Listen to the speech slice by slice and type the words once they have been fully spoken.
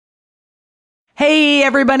Hey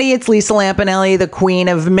everybody, it's Lisa Lampanelli, the Queen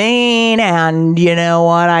of Maine, and you know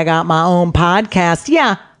what? I got my own podcast.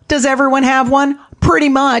 Yeah, does everyone have one? Pretty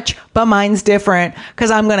much, but mine's different because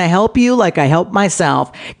I'm going to help you like I help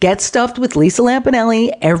myself. Get Stuffed with Lisa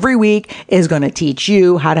Lampanelli every week is going to teach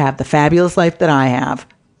you how to have the fabulous life that I have.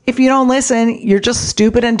 If you don't listen, you're just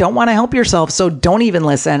stupid and don't want to help yourself, so don't even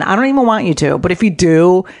listen. I don't even want you to. But if you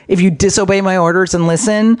do, if you disobey my orders and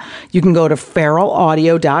listen, you can go to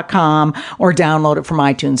feralaudio.com or download it from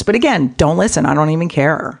iTunes. But again, don't listen. I don't even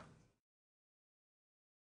care.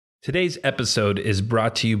 Today's episode is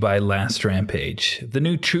brought to you by Last Rampage, the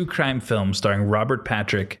new true crime film starring Robert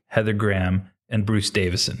Patrick, Heather Graham, and Bruce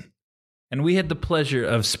Davison. And we had the pleasure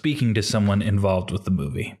of speaking to someone involved with the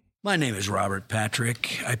movie. My name is Robert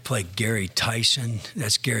Patrick. I play Gary Tyson.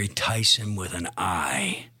 That's Gary Tyson with an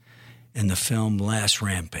I in the film Last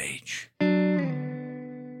Rampage.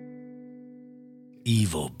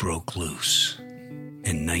 Evil broke loose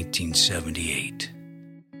in 1978,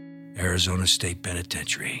 Arizona State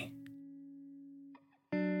Penitentiary.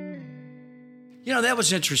 You know, that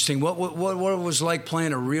was interesting. What it was like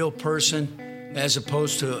playing a real person as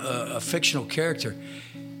opposed to a fictional character.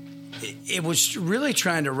 It was really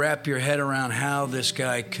trying to wrap your head around how this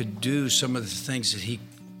guy could do some of the things that he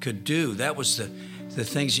could do. That was the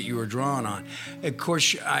things that you were drawing on. Of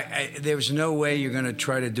course, there was no way you're going to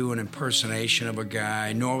try to do an impersonation of a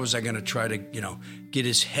guy, nor was I going to try to, get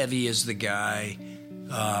as heavy as the guy.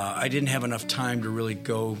 I didn't have enough time to really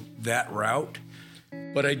go that route.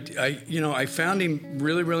 But I found him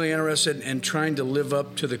really, really interested in trying to live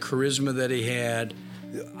up to the charisma that he had.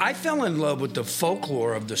 I fell in love with the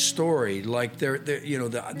folklore of the story, like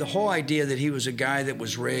the whole idea that he was a guy that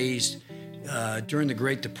was raised during the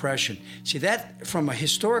Great Depression. See, that from a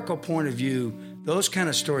historical point of view, those kind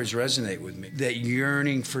of stories resonate with me. That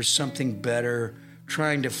yearning for something better,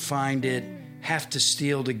 trying to find it, have to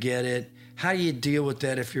steal to get it. How do you deal with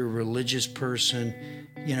that if you're a religious person?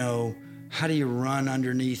 How do you run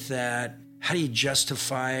underneath that? How do you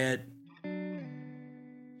justify it?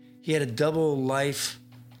 He had a double life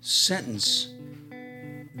sentence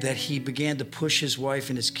that he began to push his wife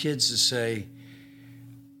and his kids to say,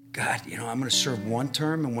 God, I'm going to serve one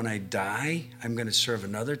term, and when I die, I'm going to serve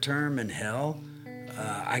another term in hell.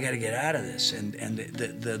 I got to get out of this. And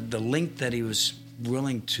the length that he was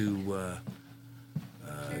willing to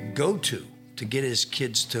go to get his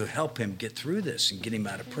kids to help him get through this and get him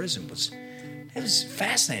out of prison was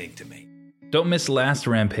fascinating to me. Don't miss Last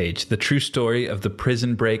Rampage, the true story of the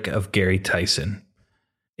prison break of Gary Tyson.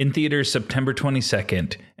 In theaters September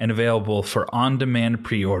 22nd and available for on-demand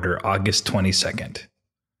pre-order August 22nd.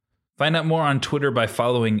 Find out more on Twitter by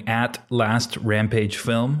following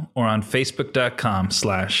 @LastRampageFilm or on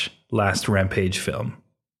Facebook.com/LastRampageFilm.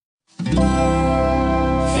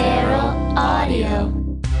 Feral Audio.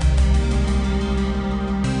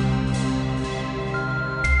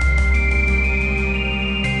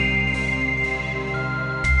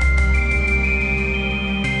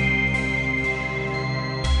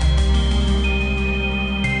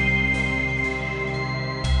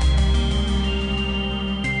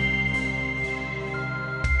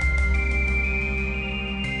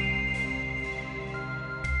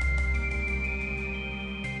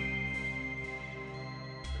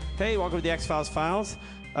 Hey, welcome to the X-Files Files.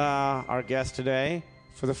 Our guest today,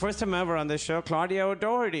 for the first time ever on this show, Claudia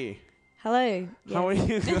O'Doherty. Hello. How are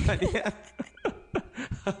you, Claudia?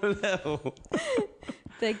 Hello.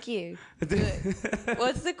 Thank you.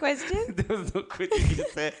 What's the question? There was no question to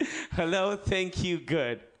say. Hello, thank you,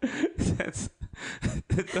 good.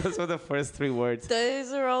 Those were the first three words.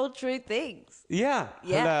 Those are all true things. Yeah.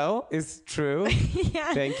 Hello is true.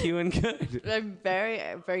 Yeah. Thank you and good. I'm very,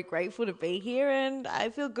 very grateful to be here, and I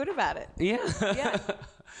feel good about it. Yeah. Yeah.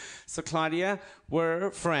 So, Claudia,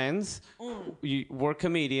 we're friends. We're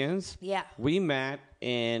comedians. Yeah. We met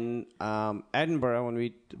in Edinburgh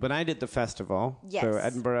when I did the festival. Yes. The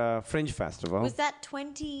Edinburgh Fringe Festival. Was that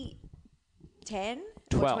 2010?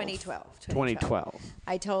 12. Or 2012? 2012.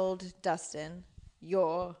 I told Dustin,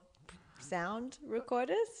 your sound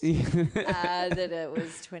recorders, that it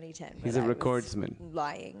was 2010. He's a recordsman.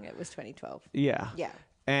 Lying. It was 2012. Yeah. Yeah.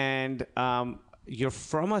 And you're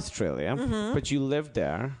from Australia, but you lived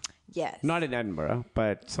there. Yes. Not in Edinburgh,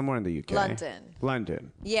 but somewhere in the UK.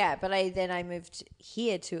 London. Yeah, but I moved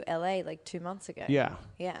here to LA like 2 months ago. Yeah.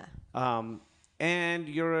 Yeah. And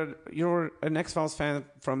you're an X-Files fan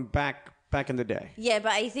from back in the day. Yeah,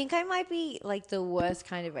 but I think I might be like the worst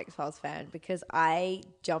kind of X-Files fan because I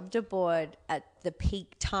jumped aboard at the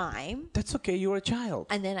peak time. That's okay. You were a child.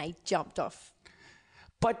 And then I jumped off.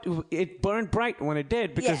 But it burned bright when it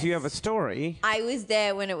did because you have a story. I was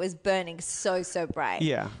there when it was burning so bright.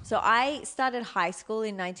 Yeah. So I started high school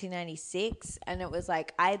in 1996, and it was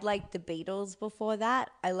like I'd liked the Beatles before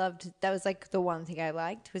that. That was like the one thing I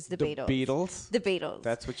liked was the Beatles. Beatles? The Beatles.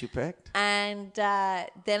 That's what you picked? And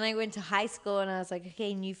then I went to high school, and I was like,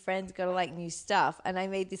 okay, new friends, gotta like new stuff. And I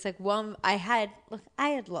made this like one. I had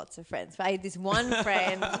lots of friends, but I had this one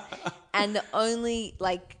friend, and the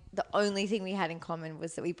only thing we had in common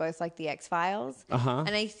was that we both liked the X-Files. Uh-huh.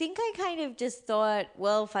 And I think I kind of just thought,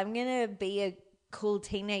 well, if I'm going to be a cool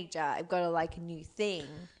teenager, I've got to like a new thing.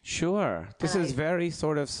 Sure. This is very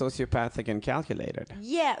sort of sociopathic and calculated.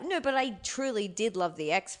 Yeah, no, but I truly did love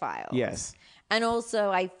the X-Files. Yes. And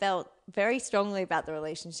also I felt very strongly about the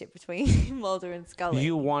relationship between Mulder and Scully.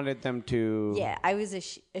 You wanted them to... Yeah, I was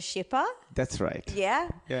a shipper. That's right. Yeah?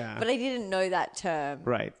 Yeah. But I didn't know that term.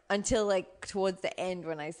 Right. Until like towards the end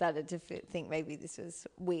when I started to think maybe this was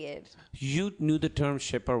weird. You knew the term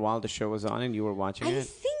shipper while the show was on and you were watching I it?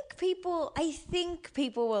 think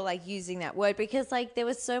people were like using that word because like there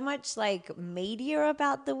was so much like media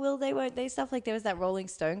about the will they won't they stuff. Like there was that Rolling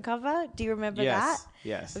Stone cover. Do you remember that?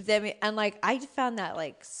 Yes. Of them, and like I found that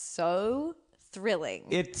like so thrilling.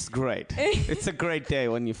 It's great. It's a great day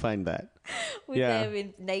when you find that. With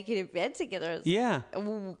them naked in bed together. It's Yeah.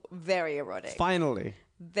 very erotic. Finally.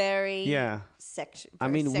 Very sexual. I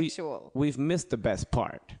mean, sexual. we've missed the best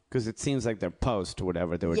part because it seems like they're post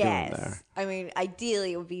whatever they were doing there. I mean,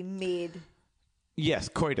 ideally it would be mid Yes,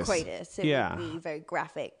 coitus. It would be very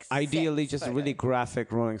graphic. Ideally, sex just photo. a really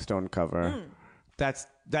graphic Rolling Stone cover. That's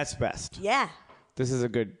best. Yeah. This is a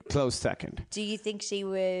good close second. Do you think she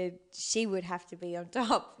would have to be on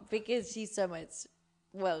top because she's so much?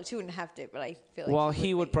 Well, she wouldn't have to, but I feel like. Well,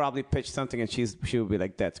 he would probably pitch something, and she would be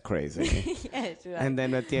like, "That's crazy." Yeah, And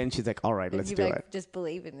then at the end, she's like, "All right, let's do it." Just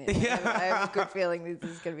believe in this. I have a good feeling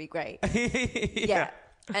this is going to be great. Yeah.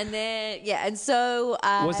 And then, and so...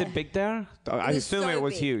 was it big there? I assume it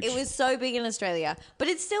was big. huge. It was so big in Australia. But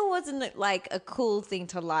it still wasn't, like, a cool thing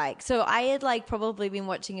to like. So I had, like, probably been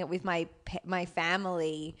watching it with my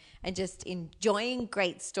family and just enjoying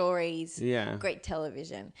great stories, great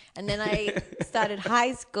television. And then I started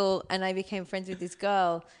high school and I became friends with this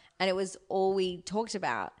girl and it was all we talked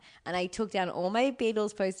about. And I took down all my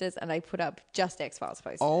Beatles posters and I put up just X-Files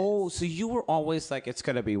posters. Oh, so you were always like, it's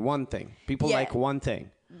got to be one thing. People like one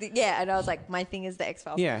thing. Yeah, and I was like, my thing is the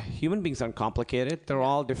X-Files. Yeah, human beings aren't complicated. They're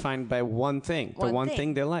all defined by one thing. The one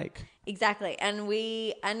thing they like. Exactly. And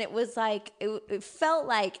it was like, it felt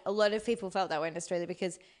like a lot of people felt that way in Australia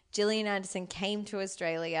because Gillian Anderson came to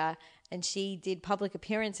Australia and she did public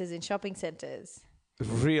appearances in shopping centres.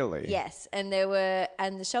 Really? Yes. And the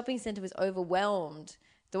shopping centre was overwhelmed.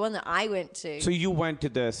 The one that I went to. So you went to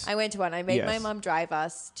this. I went to one. I made my mum drive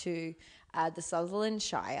us to the Sutherland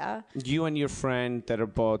Shire. You and your friend that are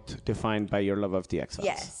both defined by your love of the X-Files.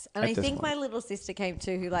 Yes. And I think my little sister came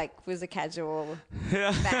too, who like was a casual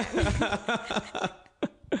fan.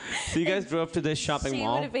 So you guys drove to this shopping mall? She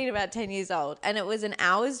would have been about 10 years old. And it was an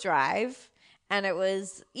hour's drive. And it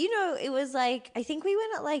was, it was like, I think we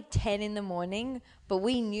went at like 10 in the morning, but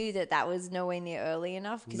we knew that was nowhere near early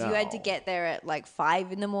enough because you had to get there at like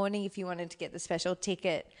 5 in the morning if you wanted to get the special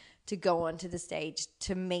ticket to go onto the stage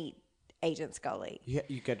to meet Agent Scully. Yeah,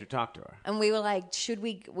 you get to talk to her. And we were like,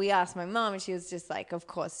 we asked my mom and she was just like, of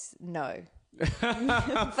course, no. 5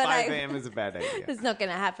 a.m. is a bad idea. It's not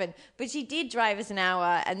going to happen. But she did drive us an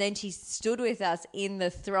hour and then she stood with us in the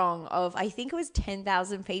throng of, I think it was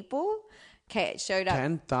 10,000 people. Okay, it showed up.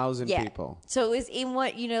 10,000 people. So it was in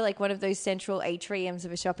like one of those central atriums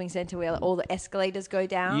of a shopping centre where all the escalators go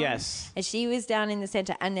down. Yes. And she was down in the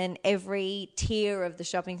centre and then every tier of the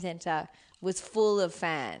shopping centre was full of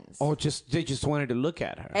fans. Oh, they just wanted to look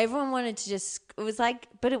at her. Everyone wanted to it was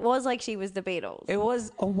like she was the Beatles. It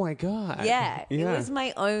was, oh my God. Yeah. It was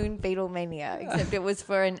my own Beatlemania, except it was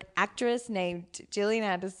for an actress named Gillian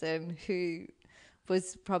Anderson who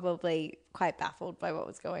was probably quite baffled by what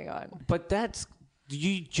was going on. But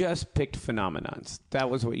you just picked phenomenons. That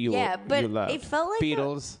was what you loved. It felt like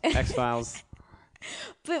Beatles, X-Files.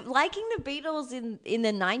 But liking the Beatles in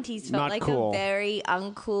the 90s felt Not like cool. a very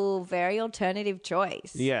uncool, very alternative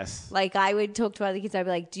choice. Yes. Like I would talk to other kids, I'd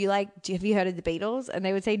be like, have you heard of the Beatles? And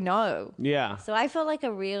they would say no. Yeah. So I felt like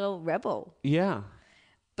a real rebel. Yeah.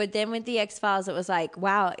 But then with the X-Files, it was like,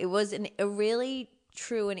 wow, it was a really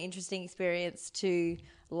true and interesting experience to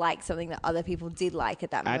like something that other people did like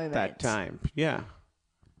at that moment. At that time, yeah.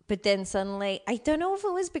 But then suddenly, I don't know if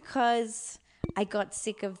it was because I got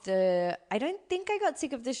sick of I don't think I got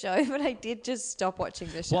sick of the show, but I did just stop watching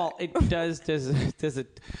the show. Well, it does.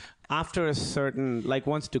 after a certain, like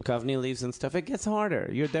once Duchovny leaves and stuff, it gets harder.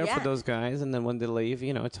 You're there for those guys, and then when they leave,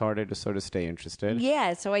 it's harder to sort of stay interested.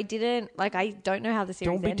 Yeah, so I didn't, I don't know how the series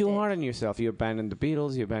Don't be ended. too hard on yourself. You abandoned the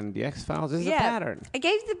Beatles, you abandoned the X-Files. This is a pattern. I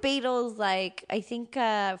gave the Beatles, I think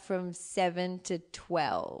from 7 to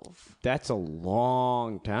 12. That's a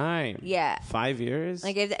long time. Yeah. 5 years?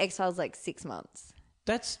 I gave the X-Files 6 months.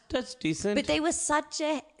 That's decent. But they were such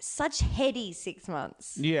heady 6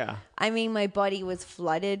 months. Yeah. I mean, my body was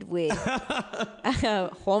flooded with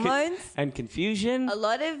hormones. And confusion. A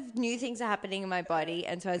lot of new things are happening in my body.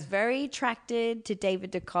 And so I was very attracted to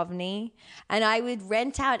David Duchovny. And I would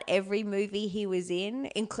rent out every movie he was in.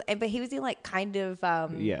 But he was in kind of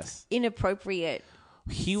Yes. inappropriate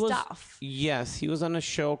stuff. Yes, he was on a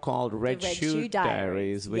show called Red Shoe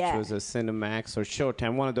Diaries, which was a Cinemax or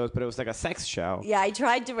Showtime, one of those, but it was like a sex show. Yeah, I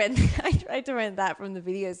tried to rent that from the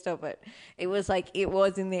video store, but it was it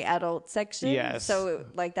was in the adult section. Yes. So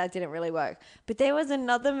that didn't really work. But there was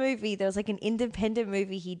another movie, there was an independent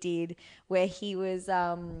movie he did where he was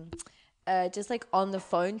just on the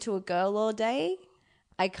phone to a girl all day.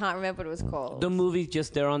 I can't remember what it was called. The movie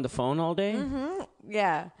just they're on the phone all day? Mm-hmm.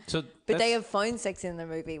 Yeah. So but they have phone sex in the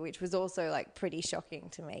movie, which was also pretty shocking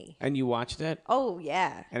to me. And you watched it? Oh,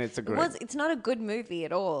 yeah. And it's It's not a good movie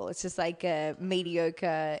at all. It's just a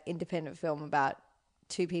mediocre independent film about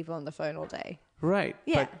two people on the phone all day. Right.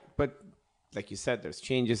 Yeah. But like you said, there's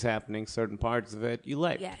changes happening, certain parts of it you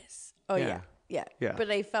like. Yes. Oh, yeah. Yeah. But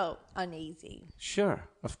I felt uneasy. Sure,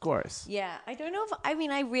 of course. Yeah. I don't know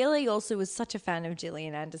I really also was such a fan of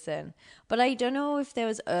Gillian Anderson, but I don't know if there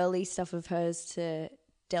was early stuff of hers to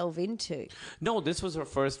delve into. No, this was her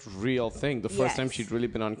first real thing. The first time she'd really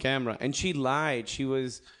been on camera. And she lied.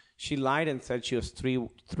 She lied and said she was three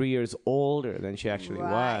years older than she actually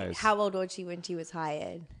was. How old was she when she was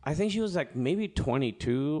hired? I think she was maybe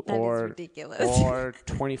 22 That is or ridiculous. or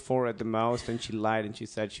 24 at the most, and she lied and she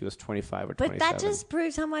said she was 25 or 27. But that just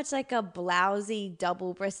proves how much a blousy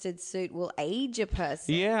double-breasted suit will age a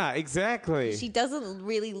person. Yeah, exactly. She doesn't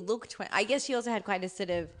really look 20. I guess she also had quite a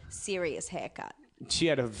sort of serious haircut. She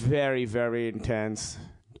had a very, very intense.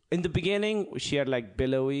 In the beginning, she had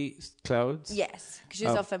billowy clothes. Yes, because she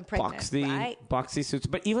was often pregnant, right? Boxy suits.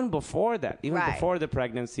 But even before that, before the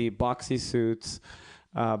pregnancy, boxy suits,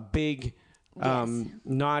 big,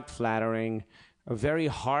 not flattering, very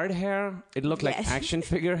hard hair. It looked like action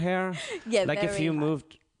figure hair. Yeah, if you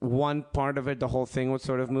moved one part of it, the whole thing would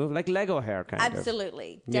sort of move, like Lego hair kind of.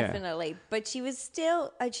 Absolutely, definitely. Yeah. But she was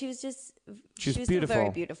still, she was beautiful. Still very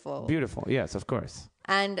beautiful. Beautiful, yes, of course.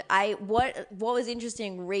 And what was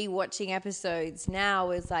interesting rewatching episodes now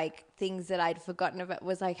was things that I'd forgotten about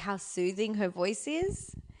was how soothing her voice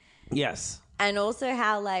is. Yes. And also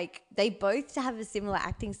how they both have a similar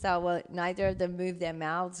acting style where neither of them move their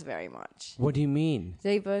mouths very much. What do you mean?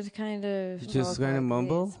 They both kind of just kind of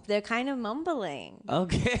mumble? They're kind of mumbling.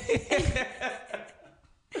 Okay.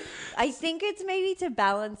 I think it's maybe to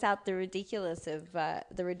balance out the ridiculousness of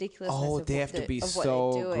they have to be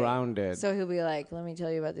so grounded. So he'll be like, "Let me tell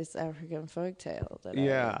you about this African folktale."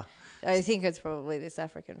 Yeah. I think it's probably this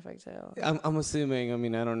African folktale. I'm assuming. I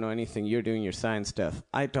mean, I don't know anything. You're doing your science stuff.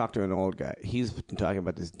 I talked to an old guy. He's been talking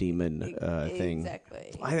about this demon thing.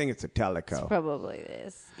 Exactly. I think it's a teleco. It's probably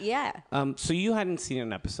this. Yeah. So you hadn't seen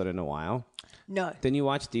an episode in a while. No. Then you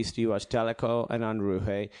watched these two. You watched Teleco and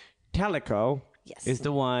Anruhe. Teleco is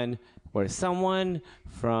the one where someone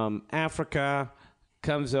from Africa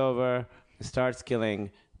comes over and starts killing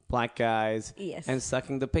black guys and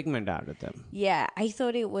sucking the pigment out of them. Yeah, I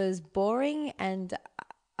thought it was boring and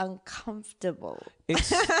uncomfortable.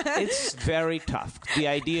 It's very tough. The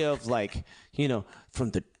idea of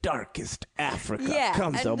from the darkest Africa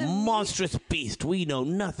comes a monstrous beast we know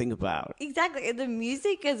nothing about. Exactly. And the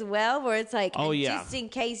music as well, where it's just in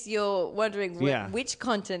case you're wondering which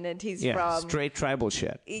continent he's from. Straight tribal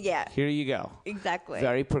shit. Yeah. Here you go. Exactly.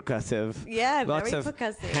 Very percussive. Yeah, Lots very of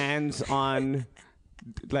percussive. hands-on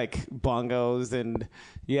bongos and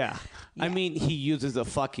I mean, he uses a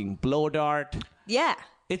fucking blow dart. Yeah.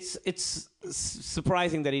 It's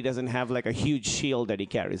surprising that he doesn't have a huge shield that he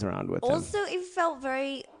carries around with him. Also, it felt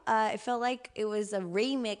very. It felt like it was a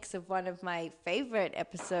remix of one of my favorite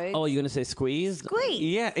episodes. Oh, you're gonna say Squeeze? Squeeze.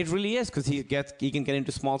 Yeah, it really is because he can get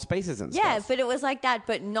into small spaces and stuff. Yeah, but it was like that,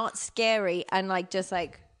 but not scary and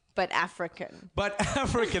but African. But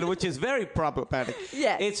African, which is very problematic.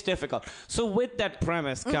 Yeah, it's difficult. So with that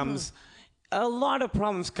premise comes. A lot of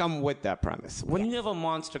problems come with that premise. When you have a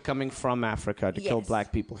monster coming from Africa to kill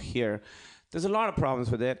black people here, there's a lot of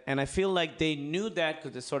problems with it. And I feel like they knew that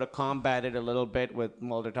because they sort of combated a little bit with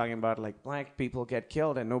Mulder talking about black people get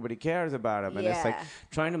killed and nobody cares about them. And it's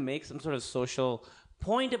trying to make some sort of social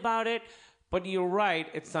point about it, but you're right,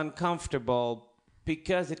 it's uncomfortable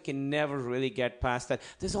because it can never really get past that.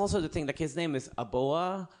 There's also the thing, like his name is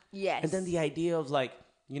Aboa. Yes. And then the idea of like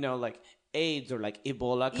AIDS or like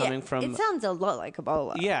Ebola coming from... It sounds a lot like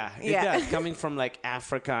Ebola. Yeah, it does. Coming from like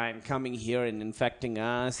Africa and coming here and infecting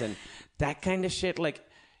us and that kind of shit. Like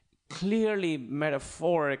clearly,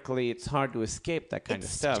 metaphorically, it's hard to escape that kind of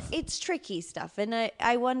stuff. It's tricky stuff. And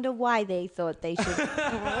I wonder why they thought they should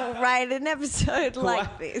write an episode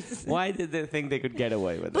like this. Why did they think they could get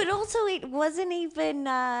away with it? But also, it wasn't even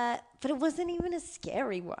a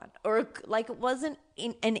scary one. Or like it wasn't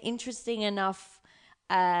an interesting enough...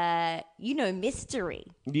 mystery.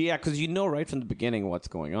 Yeah, because right from the beginning what's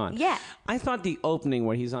going on. Yeah. I thought the opening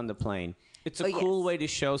where he's on the plane, it's a cool way to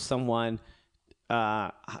show someone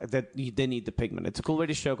that they need the pigment. It's a cool way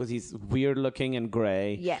to show because he's weird looking and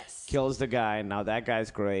gray. Yes. Kills the guy. Now that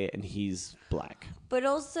guy's gray and he's black. But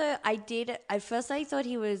also, at first I thought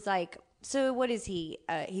he was like, so what is he?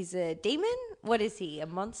 He's a demon? What is he? A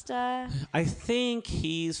monster? I think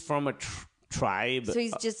he's from a tribe. So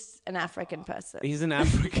he's just an African person. He's an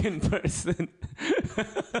African person.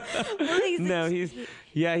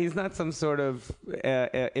 He's not some sort of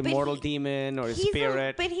immortal demon or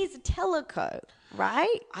spirit. But he's a teleco,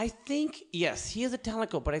 right? I think, yes, he is a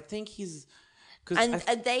teleco, but I think he's... And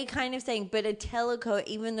they kind of saying, but a teleco,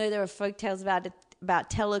 even though there are folktales about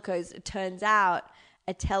telecos, it turns out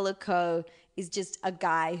a teleco is just a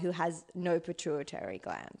guy who has no pituitary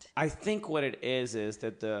gland. I think what it is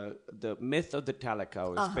that the myth of the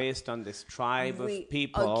teleco is based on this tribe of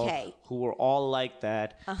people who were all like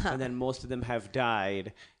that, and then most of them have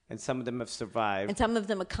died, and some of them have survived. And some of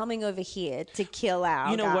them are coming over here to kill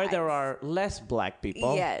our guys. Where there are less black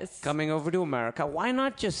people coming over to America, why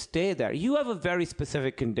not just stay there? You have a very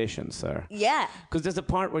specific condition, sir. Yeah. Because there's a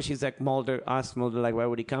part where she's like, asked Mulder, like, why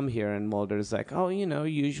would he come here? And Mulder's like, oh,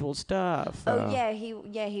 usual stuff.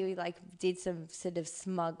 He like did some sort of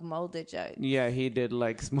smug Mulder joke. Yeah, he did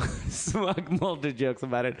like smug Mulder jokes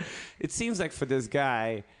about it. It seems like for this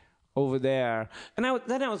guy... over there. And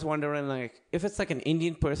then I was wondering, like, if it's like an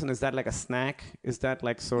Indian person, is that like a snack? Is that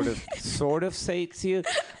like sort of sates you?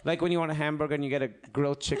 Like when you want a hamburger and you get a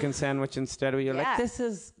grilled chicken sandwich instead of, you're like, this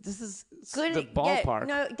is good, the ballpark.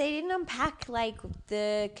 Yeah, no, they didn't unpack like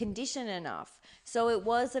the condition enough. So it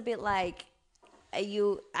was a bit like,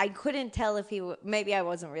 I couldn't tell if maybe I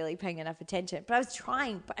wasn't really paying enough attention, but I was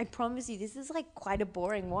trying. But I promise you, this is like quite a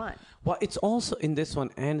boring one. Well, it's also in this one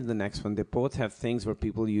and in the next one, they both have things where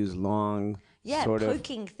people use long,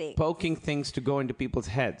 poking things to go into people's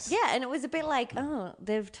heads. Yeah, and it was a bit like, oh,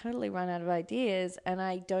 they've totally run out of ideas, and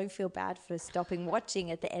I don't feel bad for stopping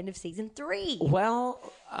watching at the end of season 3.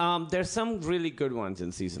 Well, there's some really good ones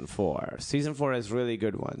in season 4. Season 4 has really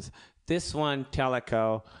good ones. This one,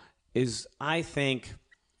 Teleco, is, I think,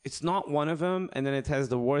 it's not one of them, and then it has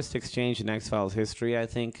the worst exchange in X-Files history, I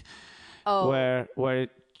think, where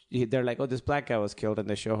they're like, oh, this black guy was killed, and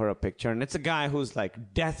they show her a picture, and it's a guy who's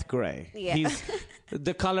like death gray. Yeah. He's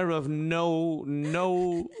the color of no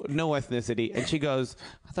ethnicity, and she goes,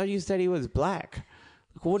 I thought you said he was black.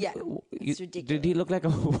 It's ridiculous. Did he look like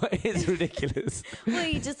a... It's ridiculous. Well,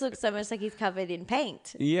 he just looks so much like he's covered in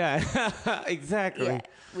paint. Yeah, exactly. Yeah,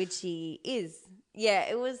 which he is. Yeah,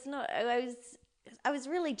 it was not... I was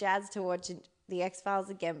really jazzed to watch the X-Files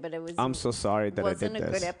again, but it was... I'm so sorry that I did this. Wasn't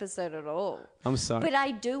a good episode at all. I'm sorry. But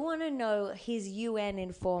I do want to know his UN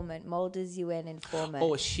informant, Mulder's UN informant.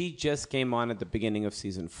 Oh, she just came on at the beginning of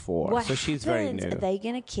season 4, so she's very new. Are they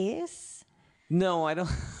going to kiss? No, I don't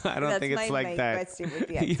think it's like that. That's my main question with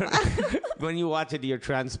the X-Files. When you watch it, you're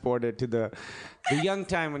transported to the young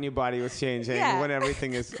time when your body was changing, when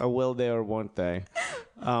everything is a will they or won't they.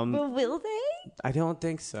 Well, will they? I don't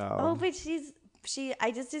think so. Oh, but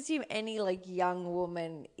I just assume any like young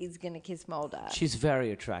woman is gonna kiss Mulder. She's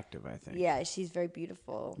very attractive, I think. Yeah, she's very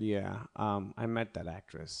beautiful. Yeah, I met that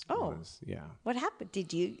actress. Oh, What happened?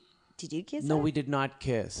 Did you kiss her? No, we did not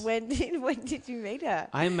kiss. When did you meet her?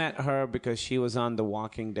 I met her because she was on The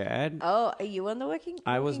Walking Dead. Oh, are you on The Walking Dead?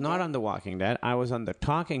 I was not on The Walking Dead. I was on The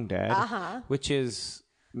Talking Dead, which is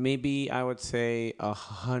maybe I would say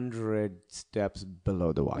 100 steps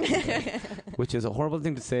below The Walking Dead, which is a horrible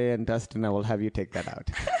thing to say. And Dustin, I will have you take that out.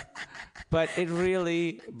 But it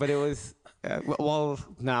was. Well,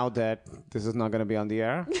 now that this is not going to be on the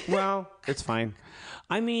air, well, it's fine.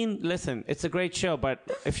 I mean, listen, it's a great show, but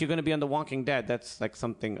if you're going to be on The Walking Dead, that's like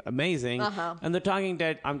something amazing. And The Talking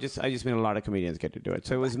Dead, I just mean a lot of comedians get to do it.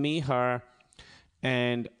 So it was me, her,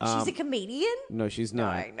 And she's a comedian? No, she's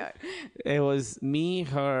not. I know. It was me,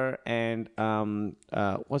 her, and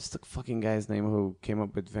what's the fucking guy's name who came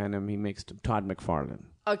up with Venom? He makes Todd McFarlane.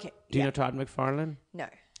 Okay. Do you know Todd McFarlane? No.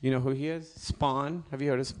 You know who he is? Spawn. Have you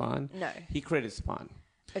heard of Spawn? No. He created Spawn.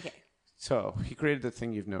 Okay. So he created the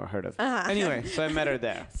thing you've never heard of. Anyway, so I met her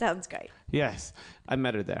there. Sounds great. Yes, I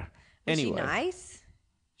met her there. Was Anyway, she nice?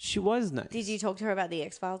 She was nice. Did you talk to her about the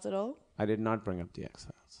X-Files at all? I did not bring up the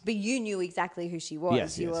X-Files. But you knew exactly who she was.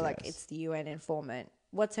 Yes, you yes, were like, yes. it's the UN informant.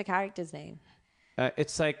 What's her character's name?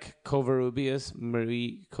 It's like Covarrubias,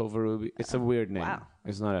 Marie Covarrubias. It's a weird name. Wow.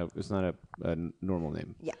 It's not a normal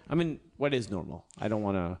name. Yeah. I mean, what is normal? I don't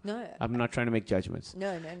want to. No. I'm not trying to make judgments.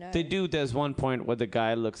 No. They do. There's one point where the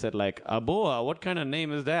guy looks at like Aboa. What kind of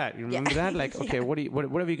name is that? You remember that? Like, okay,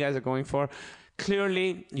 whatever you guys are going for.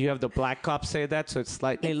 Clearly, you have the black cop say that, so it's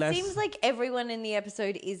slightly less. It seems like everyone in the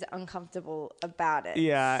episode is uncomfortable about it.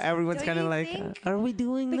 Yeah, everyone's Don't kind of you like, think? are we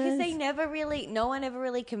doing Because this? no one ever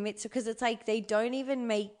really commits, because it's like they don't even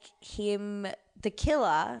make him the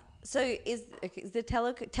killer. So is the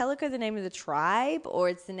Teleco the name of the tribe, or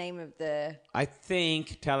it's the name of the... I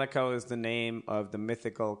think Teleco is the name of the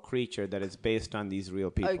mythical creature that is based on these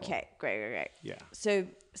real people. Okay, great. Yeah. So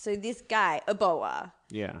this guy, Aboa.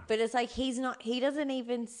 Yeah. But it's like he doesn't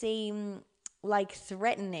even seem like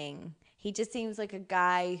threatening. He just seems like a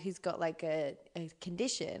guy who's got like a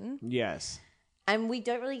condition. Yes. And we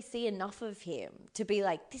don't really see enough of him to be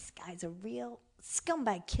like, this guy's a real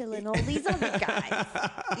scumbag killing all these other guys,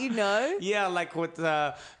 you know? Yeah, like with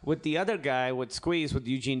the other guy, with Squeeze, with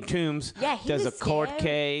Eugene Toombs. Yeah, he there's was a court scary.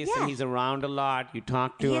 case, Yeah. and he's around a lot. You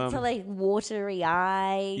talk to He him. had to like watery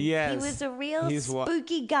eye. Yes. He was a real He's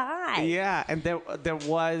spooky guy. Yeah, and there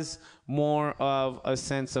was more of a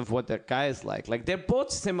sense of what that guy is like. Like, they're both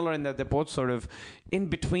similar in that they're both sort of in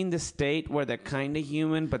between the state where they're kind of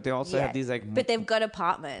human, but they also have these like... But they've got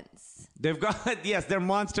apartments. They've got... Yes, they're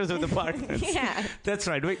monsters with apartments. Yeah. That's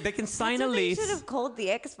right. They can sign That's a what they lease. should have called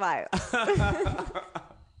the X-Files.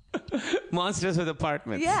 Monsters with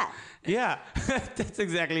apartments. Yeah. Yeah, that's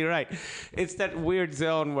exactly right. It's that weird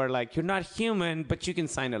zone where, like, you're not human, but you can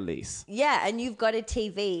sign a lease. Yeah, and you've got a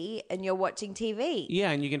TV and you're watching TV. Yeah,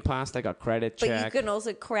 and you can pass, like, a credit But check. you can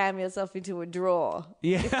also cram yourself into a drawer.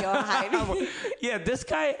 Yeah. If you're hiding. Yeah, this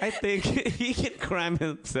guy, I think, he can cram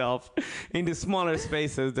himself into smaller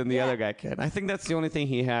spaces than the other guy can. I think that's the only thing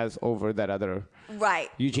he has over that other Right.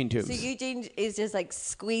 Eugene Toombs. So Eugene is just like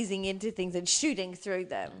squeezing into things and shooting through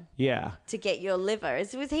them Yeah. to get your liver.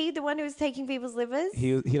 Was he the one who was taking people's livers?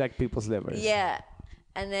 He liked people's livers. Yeah.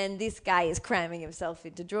 And then this guy is cramming himself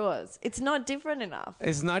into drawers. It's not different enough.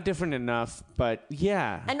 It's not different enough, but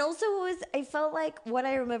yeah. And also I felt like what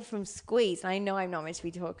I remember from Squeeze, and I know I'm not meant to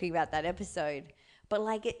be talking about that episode, but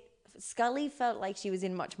like Scully felt like she was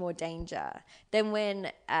in much more danger than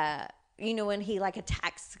when when he like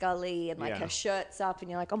attacks Scully and like her shirt's up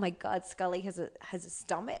and you're like, oh my God, Scully has a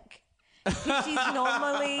stomach. She's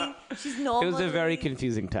normally It was a very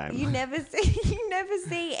confusing time. you never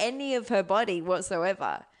see any of her body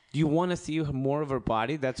whatsoever. Do you want to see more of her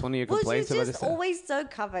body? That's one of your Well, complaints she's about just this. always so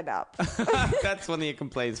covered up. That's one of your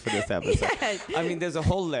complaints for this episode. Yeah. I mean, there's a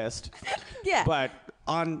whole list. Yeah. But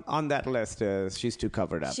on that list is she's too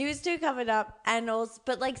covered up. She was too covered up, and also,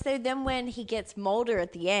 but like, so then when he gets Mulder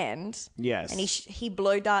at the end, Yes. and he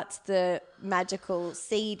blow darts the magical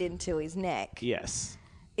seed into his neck. Yes.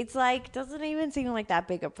 It's like doesn't even seem like that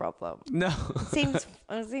big a problem. No. It seems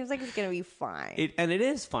like it's gonna be fine. It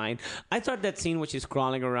is fine. I thought that scene where she's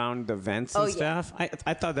crawling around the vents and stuff,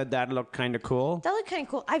 I thought that looked kind of cool. That looked kind of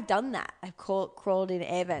cool. I've done that. I've crawled in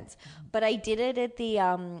air vents, but I did it at the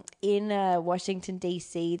in Washington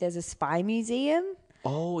D.C. There's a spy museum.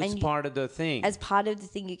 Oh, it's part of the thing. As part of the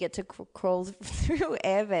thing, you get to crawl through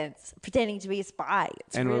air vents, pretending to be a spy.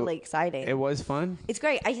 It's really exciting. It was fun? It's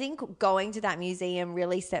great. I think going to that museum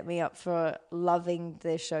really set me up for loving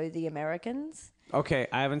the show The Americans. Okay,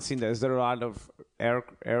 I haven't seen that. Is there a lot of air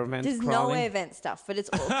vents There's crawling? no air vent stuff, but it's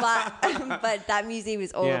all, but that museum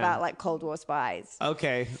is all about like Cold War spies.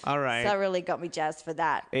 Okay, all right. So that really got me jazzed for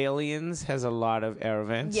that. Aliens has a lot of air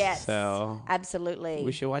vents. Yes, So absolutely.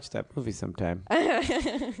 we should watch that movie sometime.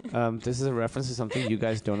 This is a reference to something you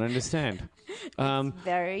guys don't understand.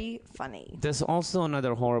 Very funny. There's also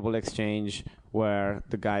another horrible exchange where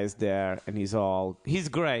the guy's there and he's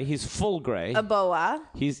gray. He's full gray. A boa.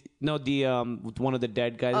 He's one of the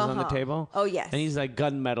dead guys is on the table. Oh, yes. And he's like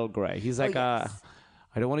gunmetal gray. He's like yes.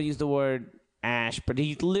 I don't want to use the word ash, but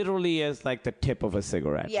he literally is like the tip of a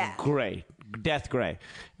cigarette. Yeah. Gray. Death gray.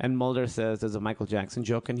 And Mulder says there's a Michael Jackson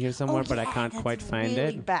joke in here somewhere, but I can't quite find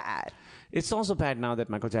really it. Bad. It's also bad now that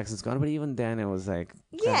Michael Jackson's gone, but even then it was like...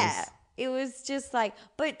 Yeah. It was just like,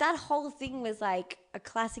 but that whole thing was like a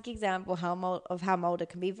classic example of how Mulder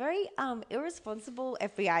can be very irresponsible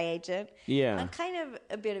FBI agent. Yeah. And kind of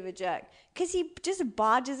a bit of a jerk because he just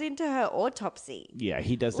barges into her autopsy. Yeah,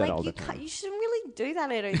 he does that all the time. You shouldn't really do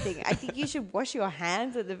that, I don't think. I think you should wash your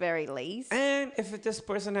hands at the very least. And if this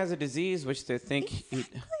person has a disease, which they think...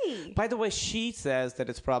 Exactly. By the way, she says that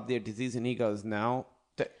it's probably a disease, and he goes, no.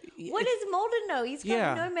 What does Mulder know? He's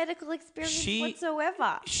got no medical experience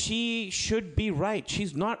whatsoever. She should be right.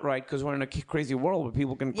 She's not right because we're in a crazy world where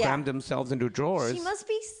people can cram themselves into drawers. She must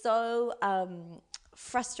be so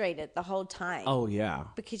frustrated the whole time. Oh, yeah.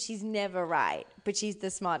 Because she's never right, but she's the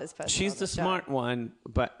smartest person. She's the smart one,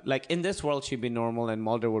 but like in this world, she'd be normal and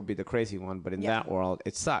Mulder would be the crazy one. But in that world,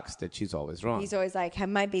 it sucks that she's always wrong. He's always like, it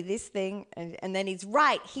might be this thing, and then he's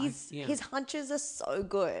right. His hunches are so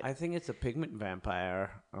good. I think it's a pigment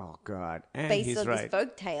vampire. Oh, God. And based he's on right. this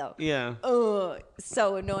folktale. Yeah. Oh,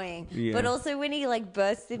 so annoying. Yeah. But also when he like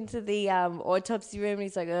bursts into the autopsy room, and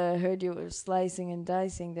he's like, I heard you were slicing and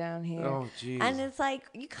dicing down here. Oh, jeez. And it's like,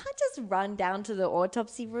 you can't just run down to the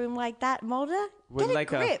autopsy room like that, Mulder. With Get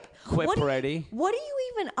like a grip. a quip ready. What are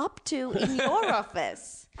you even up to in your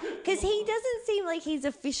office? Because he doesn't seem like he's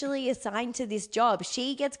officially assigned to this job.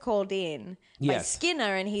 She gets called in by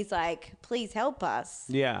Skinner, and he's like, please help us.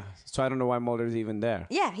 Yeah. So I don't know why Mulder's even there.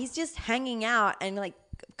 Yeah, he's just hanging out and like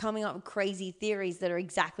coming up with crazy theories that are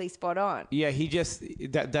exactly spot on. Yeah, he just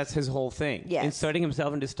that's his whole thing. Yes. Inserting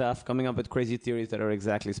himself into stuff, coming up with crazy theories that are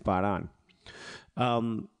exactly spot on.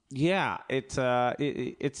 The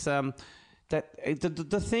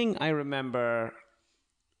thing I remember,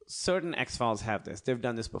 certain X-Files have this. They've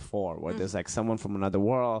done this before, where there's like someone from another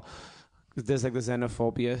world. There's like the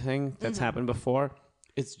xenophobia thing that's happened before.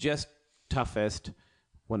 It's just toughest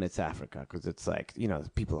when it's Africa, because it's like,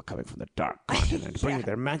 people are coming from the dark continent, bringing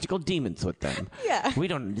their magical demons with them. Yeah. We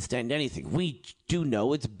don't understand anything. We do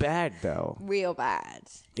know it's bad, though. Real bad.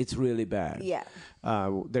 It's really bad. Yeah.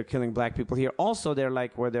 They're killing black people here. Also, they're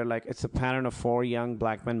like, it's a pattern of 4 young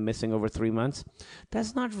black men missing over 3 months.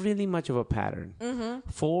 That's not really much of a pattern.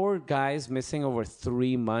 4 guys missing over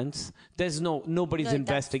 3 months. There's nobody's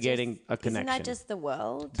investigating a connection. Isn't that just the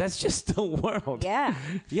world? That's just the world. Yeah.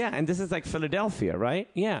 Yeah, and this is like Philadelphia, right?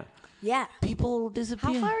 Yeah. Yeah. People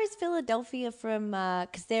disappear. How far is Philadelphia from,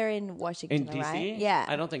 because they're in Washington, in DC? right? Yeah.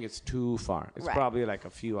 I don't think it's too far. It's probably like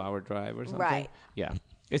a few-hour drive or something. Right. Yeah.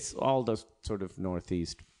 It's all the sort of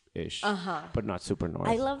northeast-ish, but not super north.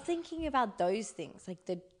 I love thinking about those things,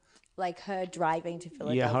 like her driving to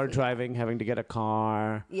Philadelphia. Yeah, her driving, having to get a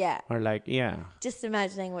car. Yeah. Or Just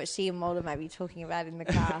imagining what she and Mulder might be talking about in the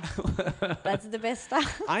car. That's the best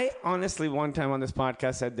stuff. I honestly, one time on this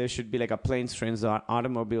podcast, said there should be like a Planes, Trains,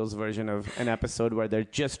 Automobiles version of an episode where they're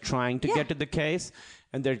just trying to get to the case.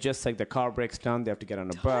 And they're just like, the car breaks down, they have to get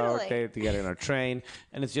on a boat, they have to get on a train,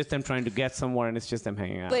 and it's just them trying to get somewhere, and it's just them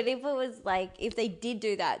hanging out. But if it was like, if they did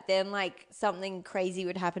do that, then like something crazy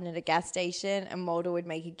would happen at a gas station, and Mulder would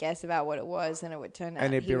make a guess about what it was, and it would turn out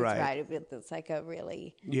and it'd he be was right. It's like a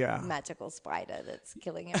really magical spider that's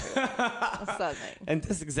killing everyone or something. And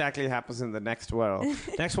this exactly happens in the next world.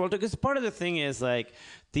 Because part of the thing is like,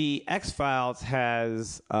 the X-Files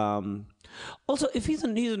has... also, if he's a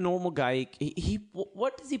normal guy,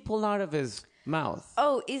 what does he pull out of his mouth?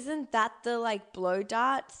 Oh, isn't that the like blow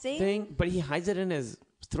dart thing? But he hides it in his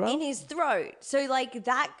throat? In his throat. So like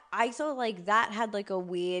that, I saw like that had like a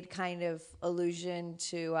weird kind of allusion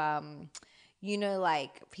to,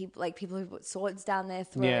 like people who put swords down their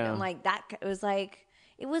throat. Yeah. And like that, it was like,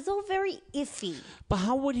 it was all very iffy. But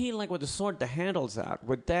how would he, like with the sword, the handle's out?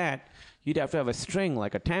 With that... You'd have to have a string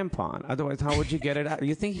like a tampon. Otherwise, how would you get it out?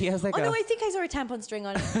 You think he has like no, I think I saw a tampon string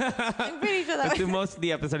on it. I'm pretty sure that was... most of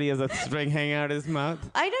the episode, he has a string hanging out his mouth.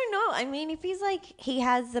 I don't know. I mean, if he's like, he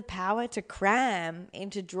has the power to cram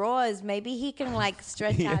into drawers, maybe he can like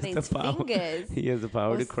stretch out his fingers. He has the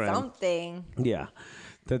power to cram. Something. Yeah,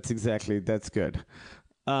 that's good.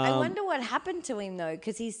 I wonder what happened to him though,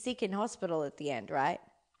 because he's sick in hospital at the end, right?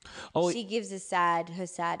 Oh, she gives her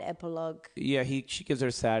sad epilogue. Yeah, she gives her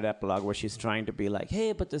sad epilogue where she's trying to be like,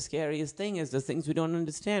 hey, but the scariest thing is the things we don't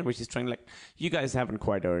understand. Where she's trying to like, you guys haven't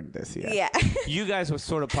quite earned this yet. Yeah. You guys were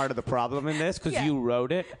sort of part of the problem in this because you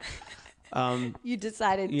wrote it. You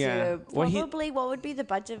decided to probably, what would be the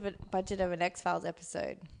budget of an X-Files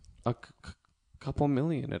episode? A couple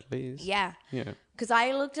million at least. Yeah. Yeah. Because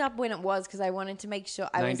I looked up when it was because I wanted to make sure.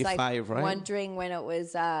 I was like right? wondering when it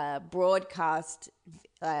was broadcast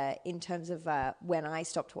in terms of when I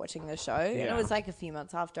stopped watching the show. And it was like a few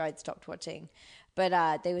months after I'd stopped watching.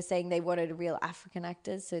 But they were saying they wanted real African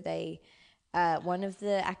actors. So one of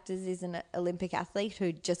the actors is an Olympic athlete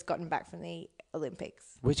who'd just gotten back from the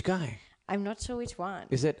Olympics. Which guy? I'm not sure which one.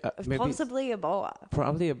 Is it maybe possibly a boa?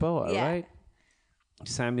 Probably a boa, Yeah. right?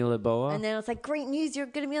 Samuel Eboa. And then it's like, great news, you're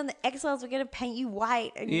going to be on the X-Files. We're going to paint you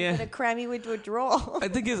white and you're going to cram you into a drawer. I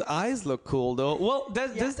think his eyes look cool, though. Well,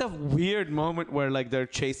 there's that weird moment where, like, they're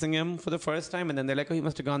chasing him for the first time, and then they're like, oh, he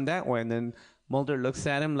must have gone that way. And then Mulder looks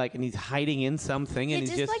at him, like, and he's hiding in something. And It's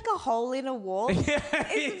he's just like a hole in a wall.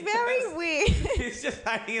 It's very weird. He's just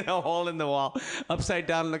hiding in a hole in the wall, upside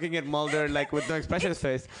down, looking at Mulder, like, with no expression on his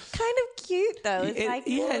face. Kind of cute, though. It's like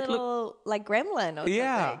a little, like, gremlin or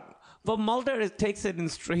something. But Mulder takes it and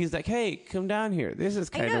he's like, hey, come down here. This is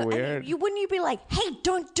kind of weird. Wouldn't you be like, hey,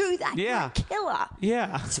 don't do that. Yeah. You're a killer.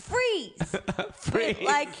 Yeah. Freeze. Freeze. But,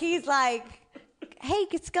 like, he's like, hey,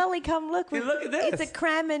 Scully, come look. Look at this. It's a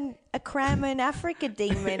Kramen Africa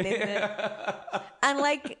demon. And,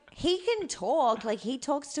 like, he can talk. Like, he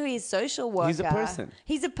talks to his social worker. He's a person.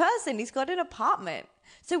 He's a person. He's got an apartment.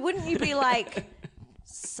 So wouldn't you be like...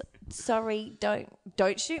 Sorry,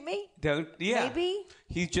 don't shoot me. Maybe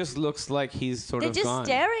he just looks like he's sort they're of just gone.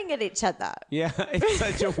 staring at each other. Yeah, it's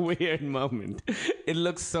such a weird moment. It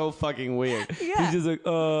looks so fucking weird. Yeah. He's just like,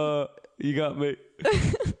 you got me.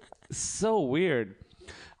 So weird.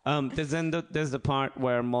 There's the part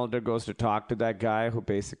where Mulder goes to talk to that guy who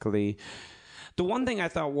basically. The one thing I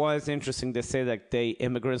thought was interesting, they say that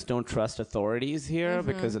immigrants don't trust authorities here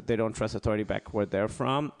because they don't trust authority back where they're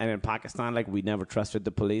from. And in Pakistan, like, we never trusted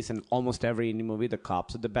the police. And almost every Indian movie, the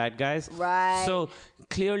cops are the bad guys. Right. So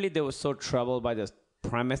clearly they were so troubled by this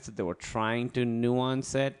premise that they were trying to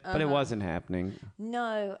nuance it, but it wasn't happening.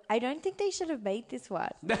 No, I don't think they should have made this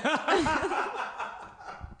one.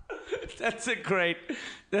 That's a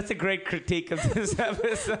great critique of this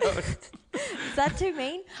episode. Is that too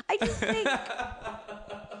mean? I just think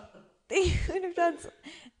they could have done.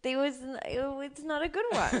 It's not a good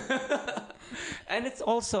one. And it's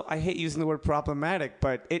also, I hate using the word problematic,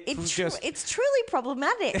 but it's truly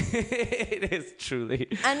problematic. It is truly.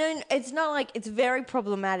 I know it's not like it's very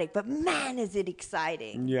problematic, but man, is it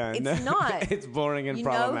exciting? Yeah, it's not. It's boring and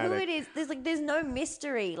problematic. You know who it is? There's no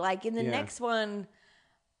mystery. Like in the next one.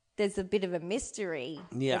 There's a bit of a mystery.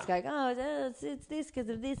 Yeah. It's like, it's this because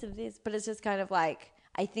of this. But it's just kind of like,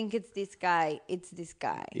 I think it's this guy. It's this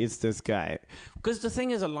guy. It's this guy. Because the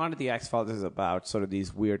thing is, a lot of the X-Files is about sort of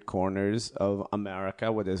these weird corners of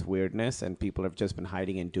America where there's weirdness and people have just been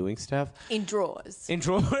hiding and doing stuff. In drawers.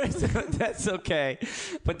 That's okay.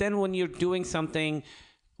 But then when you're doing something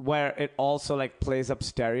where it also like plays up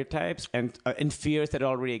stereotypes and fears that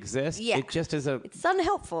already exist. Yeah. It just is It's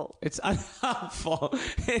unhelpful. It's unhelpful.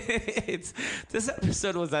 This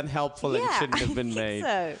episode was unhelpful and shouldn't have been made.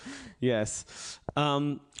 So. Yes.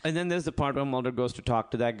 And then there's the part where Mulder goes to talk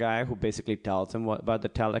to that guy who basically tells him about the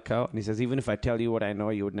Teleco. And he says, even if I tell you what I know,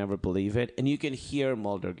 you would never believe it. And you can hear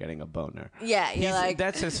Mulder getting a boner. Yeah, you're like,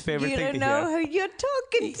 that's his favorite thing to hear. You don't know who you're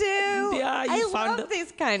talking to. Yeah, I love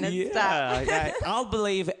this kind of stuff. Yeah, I'll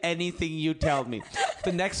believe anything you tell me.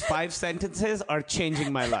 The next 5 sentences are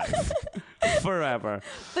changing my life. Forever.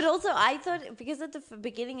 But also, I thought, because at the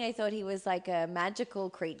beginning, I thought he was like a magical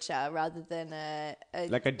creature rather than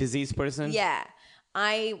like a diseased person? Yeah.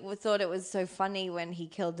 I thought it was so funny when he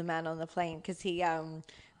killed the man on the plane because he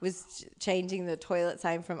was changing the toilet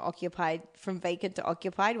sign from vacant to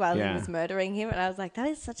occupied while he was murdering him. And I was like, that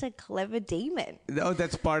is such a clever demon. Oh,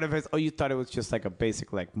 that's part of his... Oh, you thought it was just like a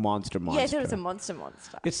basic like monster. Yeah, I thought it was a monster.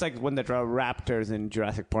 It's like when the raptors in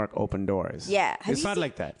Jurassic Park open doors. Yeah. It's not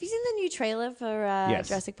like that. Have you seen the new trailer for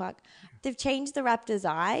Jurassic Park? They've changed the raptor's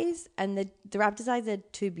eyes, and the raptor's eyes are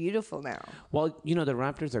too beautiful now. Well, the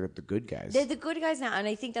raptors are the good guys. They're the good guys now, and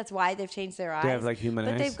I think that's why they've changed their eyes. They have like human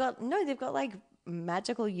eyes? But they've got like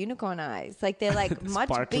magical unicorn eyes. Like they're like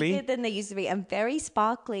much bigger than they used to be and very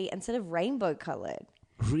sparkly and sort of rainbow colored.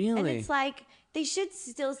 Really? And it's like, they should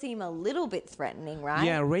still seem a little bit threatening, right?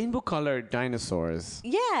 Yeah, rainbow-colored dinosaurs.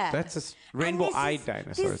 Yeah. That's rainbow-eyed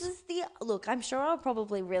dinosaurs. Look, I'm sure I'll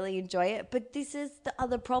probably really enjoy it, but this is the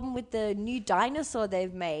other problem with the new dinosaur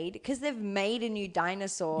they've made, because they've made a new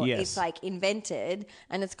dinosaur. Yes. It's like invented,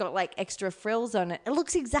 and it's got like extra frills on it. It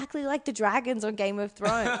looks exactly like the dragons on Game of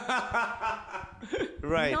Thrones.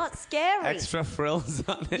 Right. Not scary. Extra frills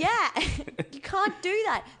on it. Yeah. You can't do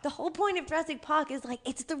that. The whole point of Jurassic Park is like,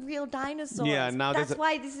 it's the real dinosaurs. Yeah, now that's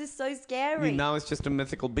why this is so scary. Now it's just a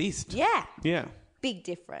mythical beast. Yeah. Yeah. Big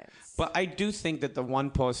difference. But I do think that the one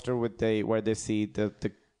poster where they see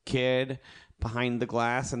the kid behind the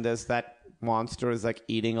glass and there's that monster is like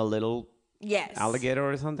eating a little alligator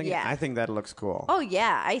or something. Yeah. I think that looks cool. Oh,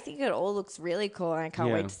 yeah. I think it all looks really cool, and I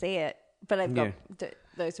can't wait to see it. But I've got...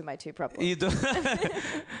 Those are my two problems.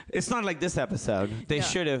 It's not like this episode. They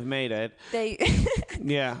should have made it. They...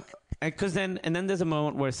 Yeah. Because then there's a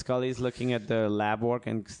moment where Scully's looking at the lab work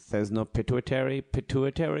and says no pituitary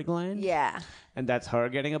gland. Yeah. And that's her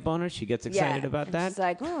getting a boner. She gets excited about and that. She's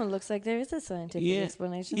like, oh, it looks like there is a scientific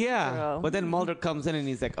explanation. Yeah. Girl. But then Mulder comes in and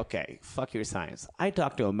he's like, okay, fuck your science. I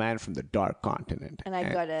talked to a man from the dark continent. And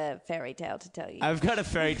I've got a fairy tale to tell you. I've got a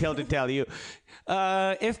fairy tale to tell you.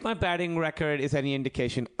 If my batting record is any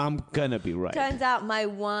indication, I'm going to be right. Turns out my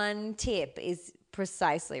one tip is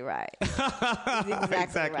precisely right.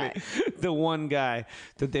 Exactly right. The one guy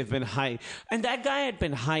that they've been hiding. And that guy had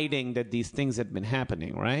been hiding that these things had been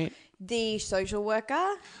happening, right? The social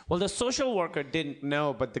worker? Well, the social worker didn't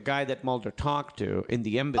know, but the guy that Mulder talked to in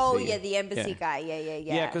the embassy. Oh, yeah, the embassy guy. Yeah.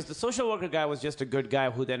 Yeah, because the social worker guy was just a good guy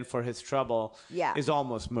who then, for his trouble, is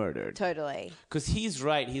almost murdered. Totally. Because he's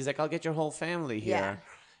right. He's like, I'll get your whole family here. Yeah.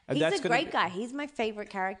 And he's a great guy. He's my favorite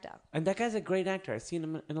character. And that guy's a great actor. I've seen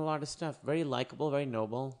him in a lot of stuff. Very likable, very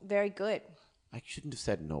noble. Very good. I shouldn't have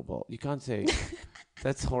said noble. You can't say...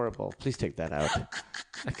 That's horrible. Please take that out.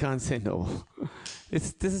 I can't say noble.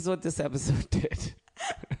 This is what this episode did.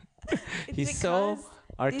 He's so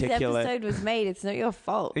articulate. This episode was made. It's not your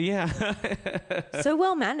fault. Yeah. So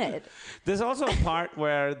well mannered. There's also a part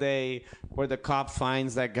where the cop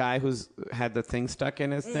finds that guy who's had the thing stuck in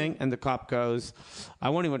his thing, and the cop goes, I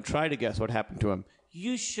won't even try to guess what happened to him.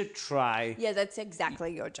 You should try. Yeah, that's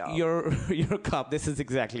exactly your job. You're a cop. This is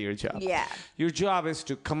exactly your job. Yeah. Your job is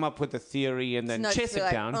to come up with a theory and then chase it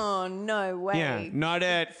down. Oh, no way. Yeah, not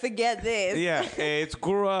it. Forget this. Yeah, it's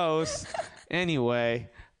gross. Anyway,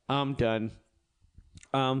 I'm done.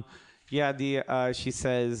 She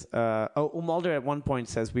says, Mulder at one point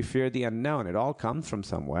says, we fear the unknown. It all comes from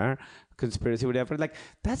somewhere. Conspiracy, whatever. Like,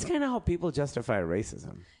 that's kind of how people justify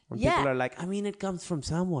racism. When people are like, I mean, it comes from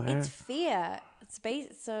somewhere. It's fear.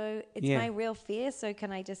 It's my real fear. So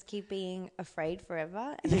can I just keep being afraid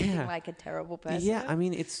forever and acting like a terrible person? Yeah, I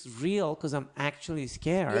mean, it's real because I'm actually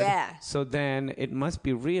scared. Yeah. So then it must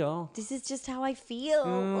be real. This is just how I feel.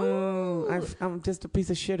 I'm just a piece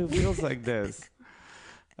of shit who feels like this.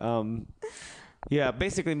 Yeah,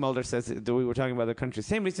 basically Mulder says that we were talking about the country.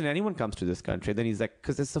 Same reason anyone comes to this country. Then he's like,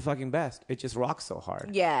 because it's the fucking best. It just rocks so hard.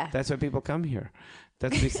 Yeah. That's why people come here.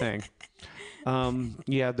 That's what he's saying.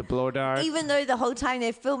 The blow dart. Even though the whole time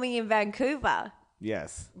they're filming in Vancouver.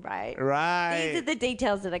 Yes. Right. Right. These are the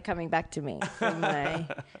details that are coming back to me from my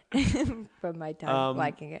from my time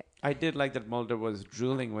liking it. I did like that Mulder was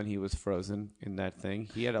drooling when he was frozen in that thing.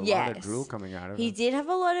 He had a lot of drool coming out of him. He did have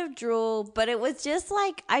a lot of drool, but it was just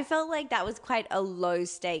like, I felt like that was quite a low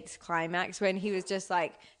stakes climax when he was just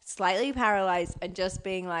like slightly paralyzed and just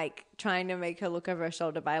being like trying to make her look over her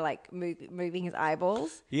shoulder by like moving his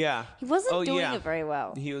eyeballs. Yeah. He wasn't doing it very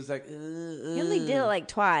well. He was like... He only did it like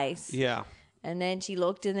twice. Yeah. And then she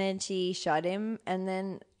looked and then she shot him and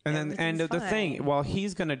then... And then the end of the thing, well,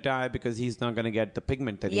 he's going to die because he's not going to get the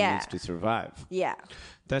pigment that he needs to survive. Yeah.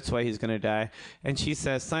 That's why he's going to die. And she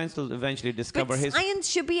says science will eventually discover but science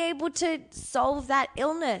should be able to solve that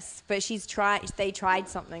illness. But they tried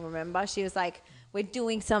something, remember? She was like, we're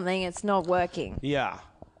doing something, it's not working. Yeah.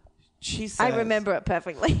 She says, I remember it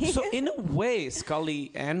perfectly. So in a way,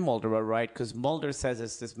 Scully and Mulder are right because Mulder says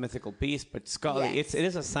it's this mythical beast, but Scully, it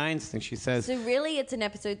is a science thing. She says. So really, it's an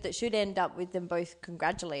episode that should end up with them both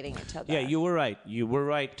congratulating each other. Yeah, you were right. You were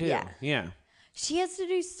right too. Yeah. She has to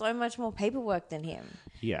do so much more paperwork than him.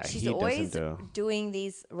 Yeah, she's he always doesn't doing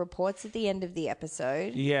these reports at the end of the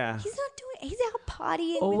episode. Yeah, he's not doing. He's out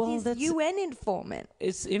partying with his UN informant.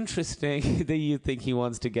 It's interesting that you think he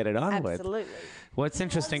wants to get it on with. Absolutely. What's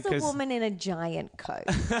interesting because a woman in a giant coat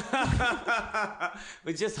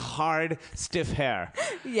with just hard, stiff hair.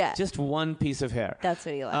 Yeah, just one piece of hair. That's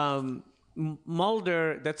what he likes.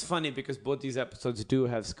 Mulder. That's funny because both these episodes do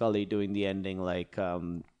have Scully doing the ending, like.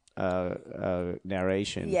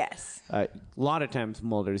 Narration. Yes. A lot of times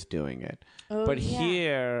Mulder's doing it. But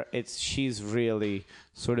here she's really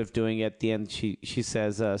sort of doing it at the end. She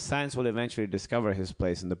says science will eventually discover his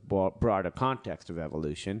place in the broader context of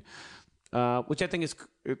evolution. Which I think is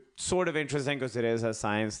sort of interesting because it is a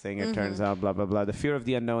science thing. It turns out, blah, blah, blah. The fear of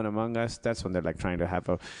the unknown among us. That's when they're like trying to have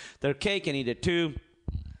their cake and eat it too.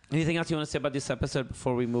 Anything else you want to say about this episode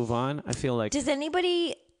before we move on? I feel like... Does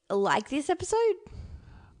anybody like this episode?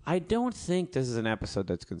 I don't think this is an episode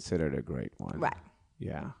that's considered a great one. Right.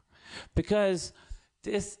 Yeah. Because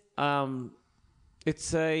this,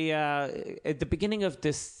 it's at the beginning of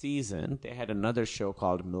this season, they had another show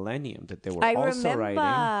called Millennium that they were also writing.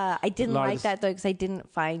 I didn't like that though because I didn't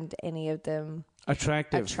find any of them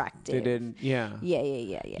attractive. They didn't, Yeah.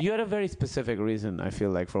 You had a very specific reason, I feel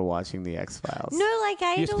like, for watching the X-Files. No, like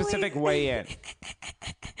I Your specific way in.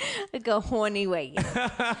 Like a horny way in.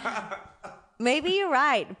 Maybe you're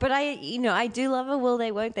right, but I do love a will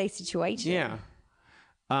they won't they situation. Yeah.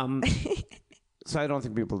 So I don't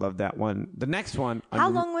think people love that one. The next one. How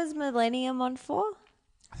long was Millennium on for?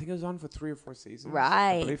 I think it was on for 3 or 4 seasons.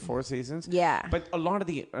 Right. I believe 4 seasons. Yeah. But a lot of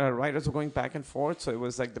the writers were going back and forth, so it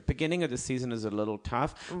was like the beginning of the season is a little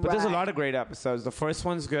tough. But there's a lot of great episodes. The first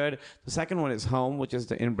one's good. The second one is Home, which is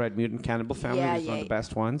the inbred mutant cannibal family. It's one of the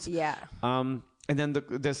best ones. Yeah. And then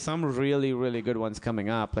there's some really, really good ones coming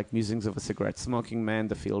up, like Musings of a Cigarette Smoking Man,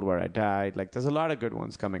 The Field Where I Died. Like, there's a lot of good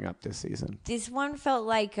ones coming up this season. This one felt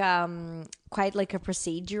like quite like a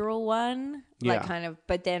procedural one. Yeah. Like kind of,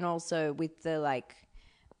 but then also with the like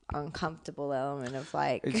uncomfortable element of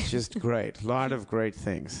like... It's just great. A lot of great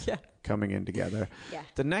things coming in together. Yeah.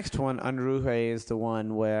 The next one, Unruhe, is the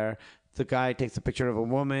one where the guy takes a picture of a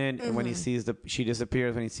woman, and when he sees she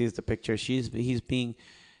disappears. When he sees the picture, he's being...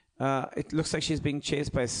 it looks like she's being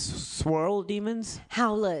chased by swirl demons.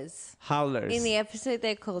 Howlers. Howlers. In the episode,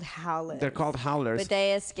 they're called howlers. They're called howlers. But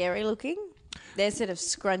they are scary looking. They're sort of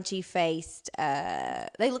scrunchy faced.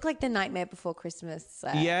 They look like the Nightmare Before Christmas.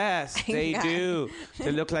 Yes, they do.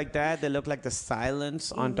 They look like that. They look like the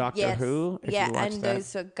Silence on Doctor Who. If you watch and that.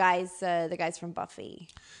 those guys, the guys from Buffy.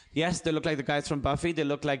 Yes, they look like the guys from Buffy. They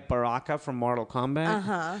look like Baraka from Mortal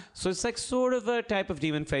Kombat. So it's like sort of a type of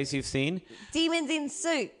demon face you've seen. Demons in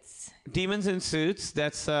suits. Demons in suits.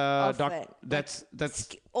 That's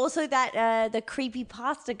that's also that the creepy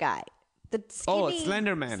pasta guy. The skinny,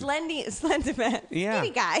 Slenderman. Slenderman. Yeah.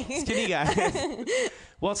 Skinny guy. Skinny guy.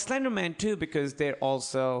 Well, Slenderman too, because they're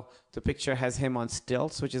also, the picture has him on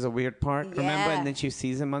stilts, which is a weird part. Yeah. Remember? And then she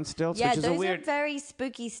sees him on stilts, Yeah, which is a those weird. are very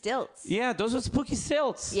spooky stilts. Yeah, those are spooky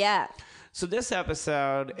stilts. Yeah. So this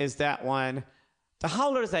episode is that one. The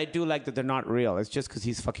howlers, I do like that they're not real. It's just because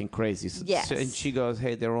he's fucking crazy. Yes. And she goes,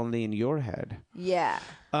 hey, they're only in your head. Yeah.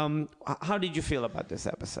 How did you feel about this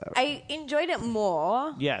episode? I enjoyed it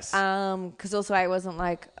more. Yes. Because also I wasn't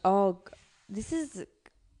like, oh, this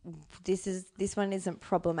one isn't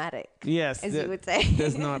problematic. Yes. As you would say.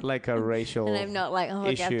 There's not like a racial And I'm not like, oh, I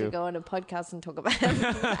have to issue. go on a podcast and talk about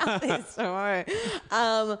this tomorrow.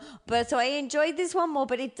 But so I enjoyed this one more,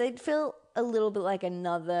 but it did feel a little bit like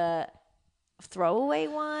another throwaway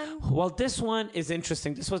one. Well, this one is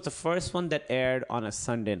interesting. This was the first one that aired on a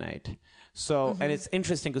Sunday night. So, and it's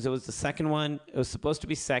interesting because it was the second one. It was supposed to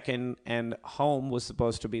be second, and Home was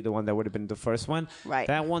supposed to be the one that would have been the first one. Right.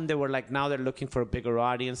 That one, they were like, now they're looking for a bigger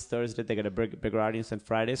audience. Thursday, they got a bigger audience than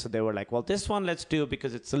Friday. So they were like, well, this one, let's do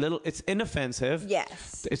because it's it's inoffensive.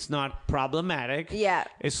 Yes. It's not problematic. Yeah.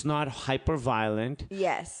 It's not hyper violent.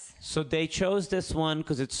 Yes. So they chose this one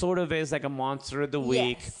because it sort of is like a monster of the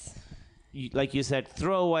week. Yes. Like you said,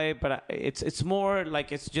 throwaway, but it's more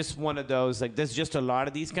like it's just one of those, like there's just a lot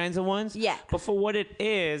of these kinds of ones. Yeah. But for what it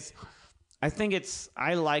is, I think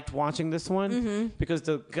I liked watching this one because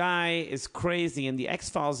the guy is crazy and the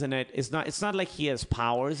X-Files in it's not like he has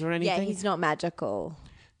powers or anything. Yeah, he's not magical.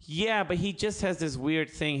 Yeah, but he just has this weird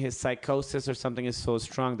thing. His psychosis or something is so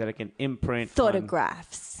strong that it can imprint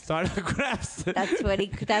Thotographs. Thotographs.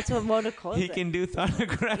 That's what Mona calls He it. can do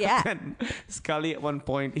thotographs. Yeah. And Scully at one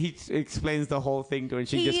point, he explains the whole thing to her and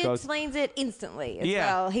she just He goes, explains it instantly as Yeah.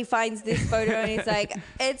 well. He finds this photo and he's like,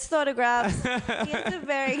 it's photographs. He has a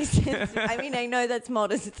very sensitive, I mean, I know that's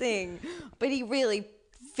Mulder's thing, but he really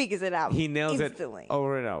figures it out. he nails instantly. it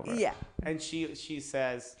over and over. Yeah. And she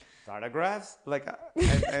says, photographs? Like,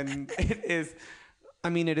 and it is, I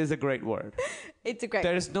mean, it is a great word. It's a great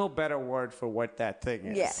There's no better word for what that thing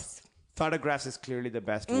is. Yes. Photographs is clearly the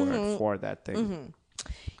best word for that thing.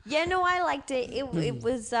 Yeah, no, I liked it. It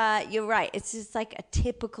was, you're right. It's just like a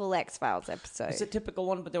typical X-Files episode. It's a typical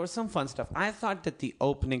one, but there was some fun stuff. I thought that the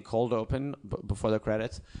cold open before the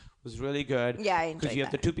credits was really good. Yeah, I enjoyed because you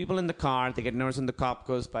have the that. two people in the car, they get nervous and the cop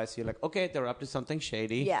goes by, so you're like, okay, they're up to something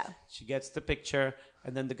shady. Yeah. She gets the picture,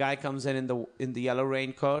 and then the guy comes in the yellow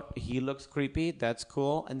raincoat. He looks creepy. That's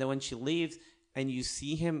cool. And then when she leaves, and you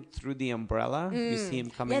see him through the umbrella, you see him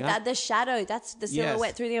coming up. The shadow, that's the silhouette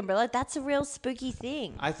Yes. through the umbrella. That's a real spooky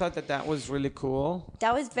thing. I thought that was really cool.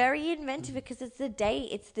 That was very inventive because it's the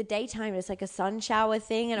daytime. It's like a sun shower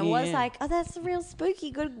thing, and it was Yeah. like, oh, that's real spooky.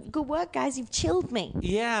 Good work, guys. You've chilled me.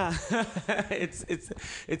 Yeah,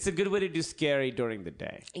 it's a good way to do scary during the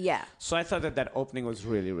day. Yeah. So I thought that opening was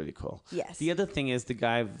really, really cool. Yes. The other thing is the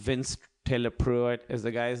guy, Vince Taylor Pruitt is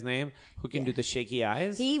the guy's name, who can do the shaky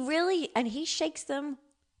eyes. He shakes them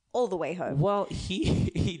all the way home. Well,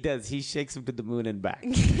 he does. He shakes him to the moon and back.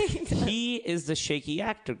 He is the shaky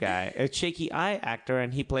actor guy, a shaky eye actor,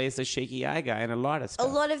 and he plays the shaky eye guy in a lot of stuff. A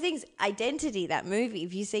lot of things. Identity, that movie.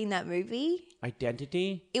 Have you seen that movie?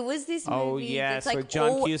 Identity? It was this movie. Oh, yes, that's like with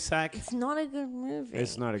John Cusack. It's not a good movie.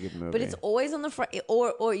 It's not a good movie. But it's always on the front,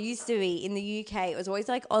 or it used to be in the UK. It was always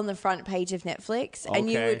like on the front page of Netflix, and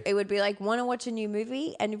it would be like, want to watch a new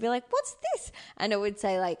movie, and you'd be like, what's this? And it would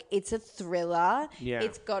say like, it's a thriller. Yeah.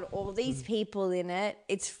 It's got all these people in it.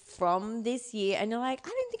 It's from this year, and you're like, I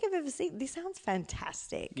don't think I've ever seen. This sounds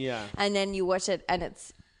fantastic. Yeah. And then you watch it, and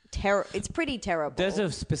it's it's pretty terrible. There's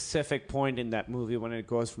a specific point in that movie when it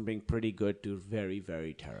goes from being pretty good to very,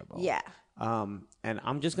 very terrible. Yeah. And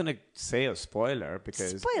I'm just gonna say a spoiler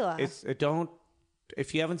because Spoiler.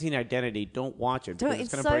 If you haven't seen Identity, don't watch it because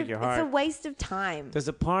it's gonna break your heart. It's a waste of time. There's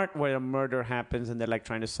a part where a murder happens and they're like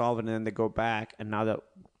trying to solve it, and then they go back, and now that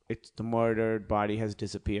the murdered body has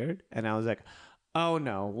disappeared, and I was like, oh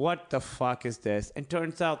no, what the fuck is this? And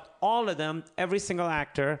turns out all of them, every single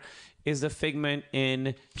actor, is a figment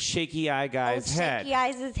in Shaky Eye Guy's head. Shaky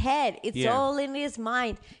Eyes' head. It's all in his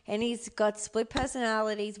mind. And he's got split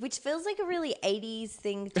personalities, which feels like a really 80s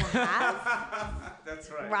thing to have. That's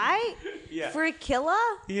right. Right? Yeah. For a killer?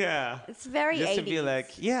 Yeah. It's very Just 80s. to be like,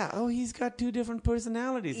 he's got two different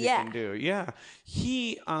personalities he can do. Yeah.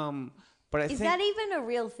 But I think... Is that even a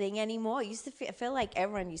real thing anymore? I used to feel like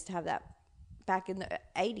everyone used to have that back in the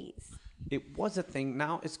 80s. It was a thing.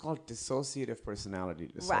 Now it's called dissociative personality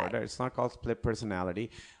disorder. Right. It's not called split personality.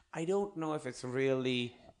 I don't know if it's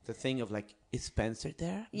really the thing of like, is Spencer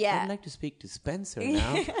there? Yeah. I'd like to speak to Spencer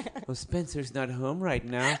now. Oh, Spencer's not home right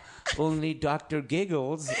now. Only Dr.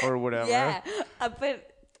 Giggles or whatever. Yeah.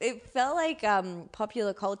 But it felt like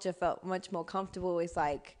popular culture felt much more comfortable with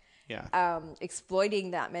like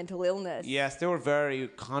exploiting that mental illness. Yes, they were very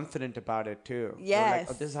confident about it too. Yes.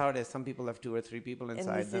 Like, this is how it is. Some people have 2 or 3 people inside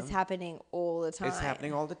and this them. is happening all the time. It's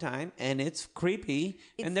happening all the time, and it's creepy,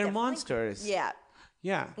 and they're monsters. Yeah.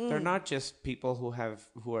 Yeah, they're not just people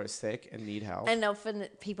who are sick and need help. And often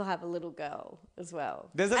people have a little girl as well.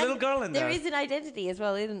 There's a little girl in there. There is an identity as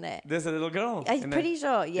well, isn't there? There's a little girl. I'm pretty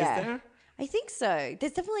sure, yeah. Is there? I think so.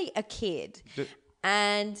 There's definitely a kid.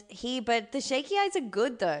 But the Shaky Eyes are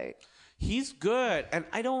good though. He's good. And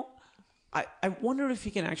I wonder if he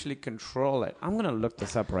can actually control it. I'm going to look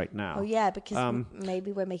this up right now. Oh yeah, because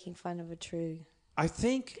maybe we're making fun of a true... I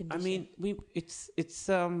think, condition. I mean, it's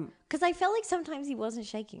because I felt like sometimes he wasn't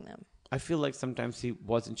shaking them. I feel like sometimes he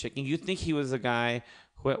wasn't shaking. You think he was a guy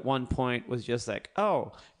who at one point was just like,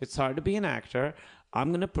 oh, it's hard to be an actor. I'm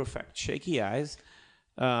going to perfect Shaky Eyes.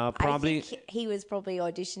 Probably. I think he was probably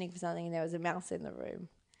auditioning for something and there was a mouse in the room.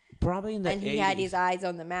 Probably in the 80s. And he had his eyes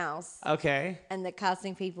on the mouse. Okay. And the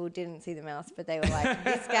casting people didn't see the mouse, but they were like,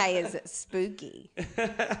 this guy is spooky.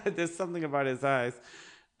 There's something about his eyes.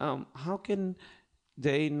 How can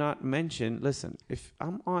they not mention, listen, if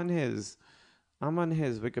I'm on his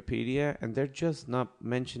Wikipedia and they're just not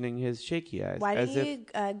mentioning his shaky eyes. Why don't you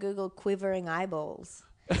Google quivering eyeballs?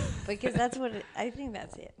 Because that's what I think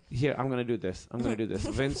that's it. Here, I'm going to do this.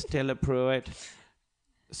 Vince Taylor Pruitt,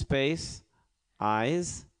 space,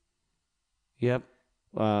 eyes. Yep.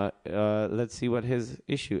 Let's see what his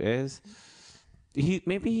issue is.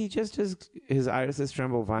 Maybe his irises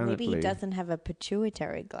tremble violently. Maybe he doesn't have a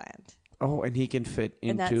pituitary gland. Oh, and he can fit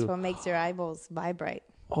into... And that's what makes your eyeballs vibrate.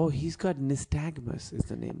 Oh, he's got nystagmus is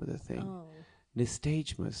the name of the thing. Oh.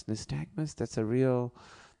 Nystagmus. That's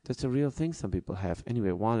a real thing some people have.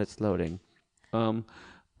 Anyway, while it's loading,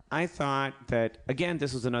 I thought that, again,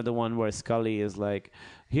 this was another one where Scully is like,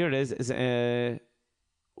 here it is.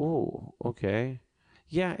 Oh, okay.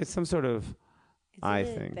 Yeah, it's some sort of eye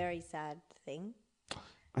thing. A very sad thing?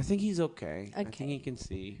 I think he's okay. I think he can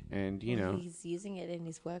see, and he's using it in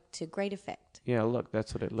his work to great effect. Yeah, look,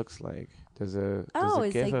 that's what it looks like. There's a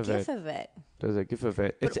it's gif a of gif it. of it. There's a gif of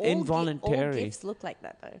it. But it's involuntary. All gifs look like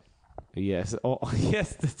that, though. Yes.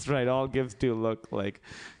 Yes, that's right. All gifs do look like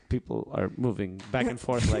people are moving back and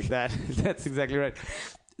forth like that. That's exactly right.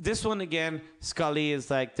 This one again, Scully is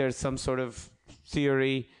like there's some sort of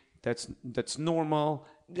theory that's normal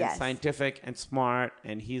and scientific and smart,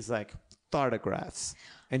 and he's like tardigrades.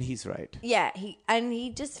 And he's right. Yeah, he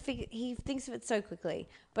thinks of it so quickly.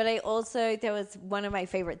 But there was one of my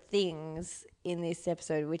favorite things in this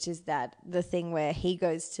episode, which is that the thing where he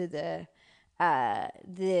goes to the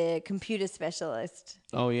computer specialist.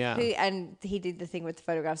 Oh yeah. And he did the thing with the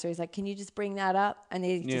photographs where he's like, "Can you just bring that up?" And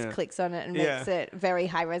he just clicks on it and makes it very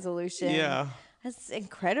high resolution. Yeah. That's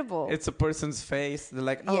incredible. It's a person's face. They're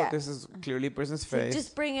like, oh, this is clearly a person's face.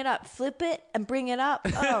 Just bring it up. Flip it and bring it up.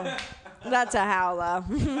 Oh. That's a howler.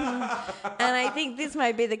 And I think this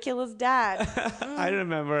might be the killer's dad. I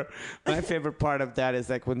remember my favorite part of that is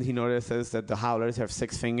like when he notices that the howlers have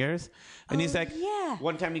 6 fingers. And he's like,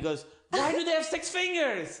 one time he goes, why do they have 6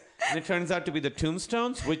 fingers? And it turns out to be the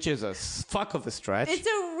tombstones, which is a fuck of a stretch. It's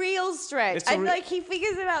a real stretch. And like he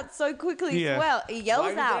figures it out so quickly as well. He yells Why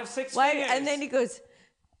do they out. have 6 fingers? And then he goes,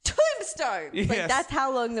 tombstone. Yes. Like that's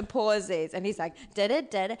how long the pause is. And he's like,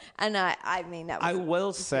 da-da-da-da. And I mean, that was I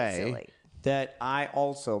will say silly. that I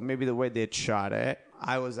also, maybe the way they shot it,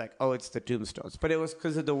 I was like, oh, it's the tombstones. But it was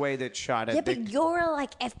because of the way they shot it. Yeah, but you're a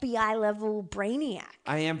like FBI level brainiac.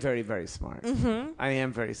 I am very, very smart. I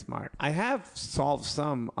am very smart. I have solved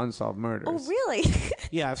some unsolved murders. Oh, really?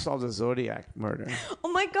 Yeah, I've solved a Zodiac murder.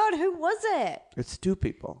 Oh my God, who was it? It's 2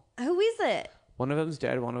 people. Who is it? One of them's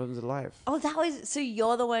dead, one of them's alive. Oh, so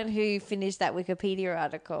you're the one who finished that Wikipedia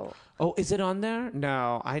article. Oh, is it on there?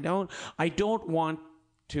 No, I don't want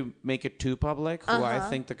to make it too public who I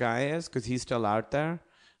think the guy is because he's still out there.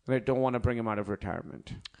 And I don't want to bring him out of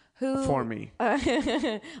retirement. Who? For me.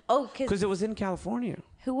 Because it was in California.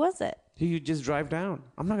 Who was it? You just drive down.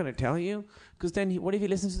 I'm not going to tell you because then what if he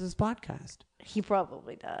listens to this podcast? He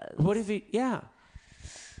probably does. What if he, yeah.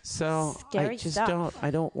 So Scary I just stuff. I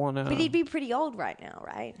don't want to. But he'd be pretty old right now,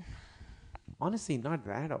 right? Honestly, not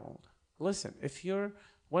that old. Listen, if you're,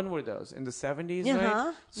 when were those? In the 70s, Uh-huh.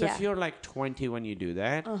 right? So Yeah. if you're like 20 when you do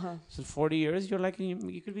that, so 40 years, you're like,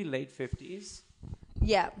 you could be late 50s,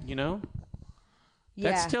 Yeah. you know?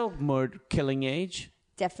 Yeah. That's still killing age.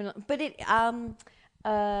 Definitely. But it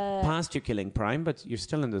Past your killing prime, but you're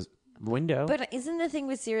still in the window. but isn't the thing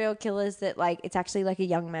with serial killers that like it's actually like a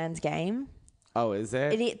young man's game? Oh, is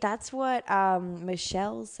it? That's what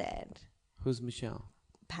Michelle said. Who's Michelle?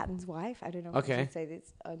 Patton's wife. I don't know. Okay. If I should say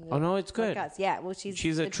this on the Oh, no, it's good. podcast. Yeah. Well,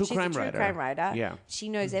 she's a true crime writer. Crime writer. Yeah. She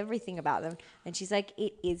knows everything about them, and she's like,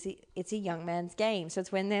 it's a young man's game. So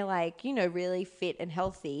it's when they're like, really fit and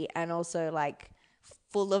healthy, and also like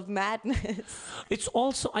full of madness. It's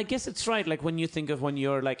also, I guess it's right. Like when you think of when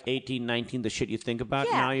you're like 18, 19, the shit you think about.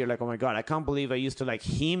 Yeah. Now you're like, oh my God, I can't believe I used to like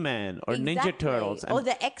He-Man or Ninja Exactly. Turtles. Or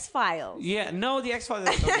the X-Files. Yeah, no, the X-Files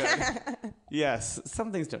is so good. Yes,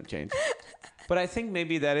 some things don't change. But I think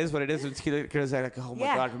maybe that is what it is. Because I'm like, oh my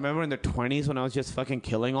Yeah. God, remember in the 20s when I was just fucking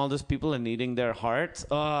killing all those people and eating their hearts?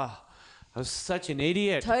 Oh, I was such an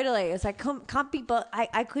idiot. Totally. It's like, can't be,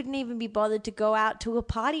 I couldn't even be bothered to go out to a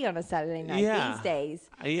party on a Saturday night Yeah. these days.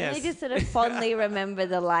 Yes. And they just sort of fondly remember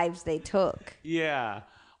the lives they took. Yeah.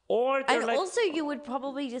 Or they're And like, also, you would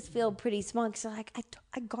probably just feel pretty smug. So, like, I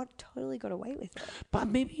totally got away with it. but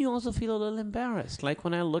maybe you also feel a little embarrassed. Like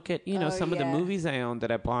when I look at, some of the yeah. movies I own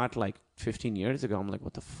that I bought like 15 years ago, I'm like,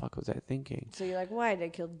 what the fuck was I thinking? So you're like, why did I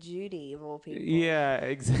kill Judy of all people? Yeah,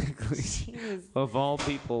 exactly. Of all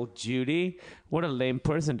people, Judy, what a lame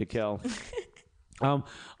person to kill.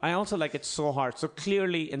 I also like it's so hard. So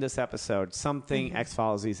clearly in this episode, something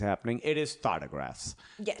X-Files is happening. It is thotographs.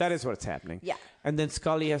 Yes. That is what's happening. Yeah. And then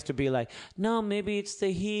Scully has to be like, no, maybe it's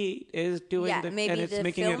the heat is doing Yeah, and it's the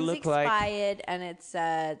making it film's look like. expired and it's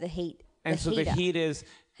the heat. And so the heat is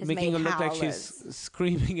has making made it look like howlers. she's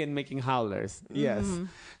screaming and making howlers. Yes.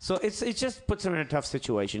 So it just puts her in a tough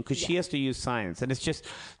situation because she has to use science. And it's just,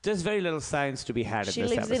 there's very little science to be had in She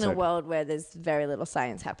this lives episode. in a world where there's very little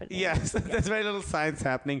science happening. Yes, there's very little science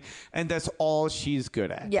happening. And that's all she's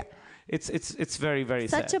good at. Yeah. It's very, very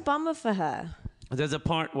Such sad. a bummer for her. There's a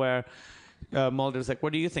part where Mulder's like,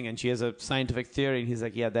 what do you think? And she has a scientific theory. And he's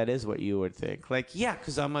like, yeah, that is what you would think. Like, yeah,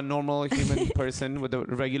 because I'm a normal human person with a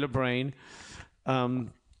regular brain.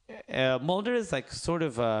 Mulder is like sort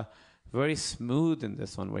of very smooth in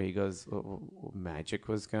this one where he goes, magic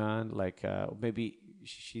was gone. Like maybe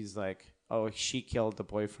she's like, oh, she killed the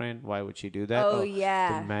boyfriend. Why would she do that? Oh,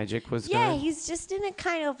 yeah. The magic was Yeah, gone. he's just in a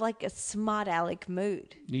kind of like a smart aleck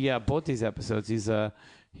mood. Yeah, both these episodes, he's in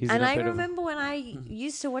And a I bit remember when I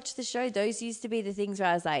used to watch the show, those used to be the things where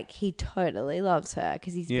I was like, he totally loves her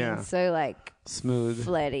because he's Yeah. been so like smooth.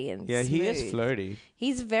 flirty and Yeah, he is smooth. flirty.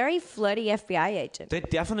 He's a very flirty FBI agent. They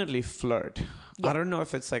definitely flirt. I don't know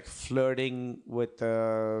if it's like flirting with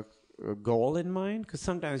a goal in mind, because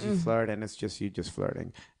sometimes you flirt and it's just you just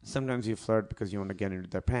flirting. Sometimes you flirt because you want to get into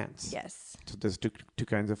their pants. Yes. So there's two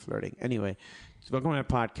kinds of flirting. Anyway, so welcome to my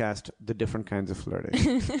podcast, The Different Kinds of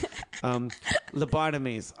Flirting.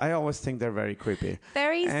 Lobotomies. I always think they're very creepy.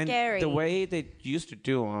 Very and scary. The way they used to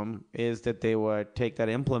do them is that they would take that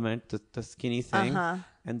implement, the skinny thing,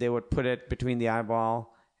 and they would put it between the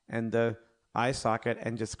eyeball and the eye socket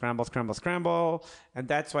and just scramble. And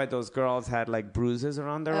that's why those girls had like bruises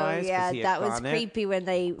around their eyes. Yeah, that was creepy when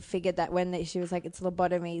they figured that she was like, it's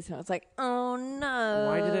lobotomies. And I was like, oh no.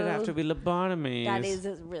 Why did it have to be lobotomies? That is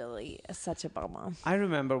really such a bummer. I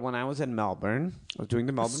remember when I was in Melbourne, I was doing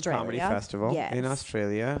the Melbourne Comedy Festival in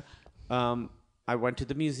Australia. I went to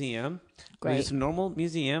the museum. Great. It was just a normal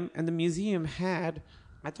museum. And the museum had,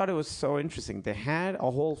 I thought it was so interesting. They had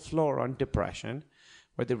a whole floor on depression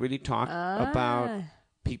where they really talk about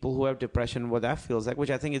people who have depression, what that feels like, which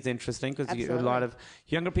I think is interesting because a lot of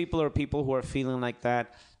younger people or people who are feeling like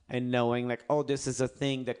that and knowing like, oh, this is a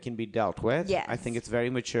thing that can be dealt with. Yes. I think it's very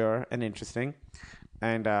mature and interesting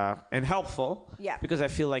and helpful. Yeah. Because I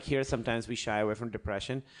feel like here sometimes we shy away from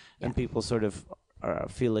depression and people sort of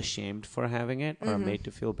feel ashamed for having it or made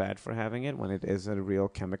to feel bad for having it when it is a real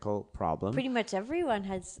chemical problem. Pretty much everyone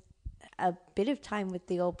has a bit of time with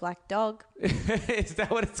the old black dog. Is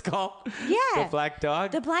that what it's called? Yeah. The black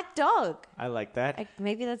dog? The black dog. I like that.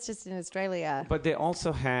 Maybe that's just in Australia. But they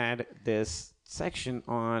also had this section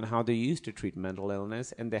on how they used to treat mental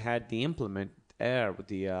illness, and they had the implement there with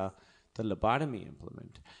the lobotomy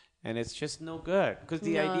implement. And it's just no good because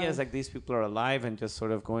the idea is like these people are alive and just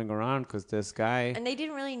sort of going around because this guy... And they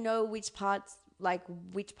didn't really know which parts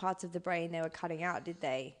of the brain they were cutting out, did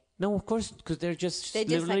they? No, of course, because they're just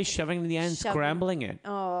literally like shoving it in the end, scrambling it.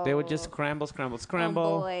 Oh. They would just scramble. Oh,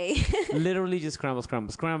 boy. Literally just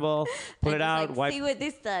scramble. Pull it out. Like, wipe. see what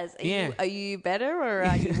this does. Are you better or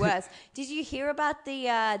are you worse? Did you hear about the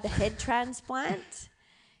head transplant?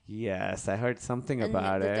 Yes, I heard something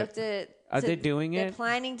about it. Are they doing it? They're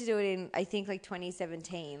planning to do it in, I think, like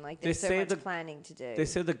 2017. Like, there's so much planning to do. They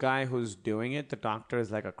say the guy who's doing it, the doctor,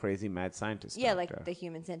 is like a crazy mad scientist. Yeah, doctor. like the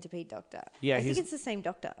human centipede doctor. Yeah, I think it's the same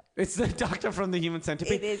doctor. It's the doctor from the Human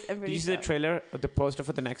Centipede. It is. Did you see the trailer, the poster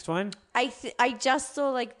for the next one? I just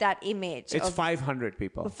saw like that image. It's 500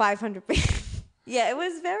 people. 500 people. Yeah, it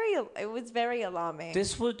was very alarming.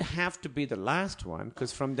 This would have to be the last one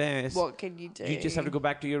because from there, what can you do? You just have to go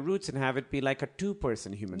back to your roots and have it be like a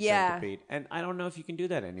 2-person human centipede. And I don't know if you can do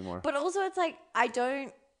that anymore. But also, it's like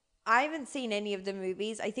I haven't seen any of the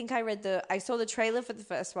movies. I think I saw the trailer for the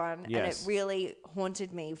first one, and it really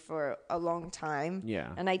haunted me for a long time.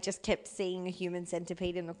 Yeah. And I just kept seeing a human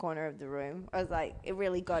centipede in the corner of the room. I was like, it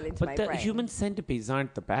really got into my brain. But the human centipedes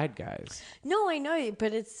aren't the bad guys. No, I know,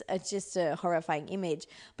 but it's just a horrifying image.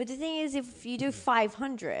 But the thing is, if you do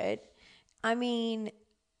 500, I mean,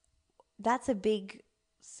 that's a big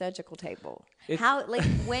surgical table.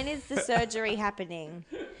 When is the surgery happening?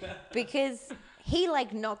 Because he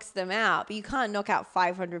like knocks them out, but you can't knock out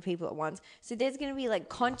 500 people at once. So there's going to be like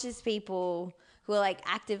conscious people who are like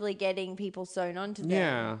actively getting people sewn onto them.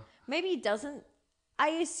 Yeah. Maybe he doesn't. I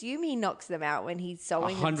assume he knocks them out when he's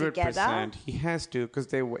sewing them 100%. together. He has to because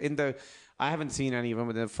they were in the... I haven't seen any of them,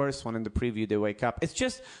 but in the first one in the preview, they wake up. It's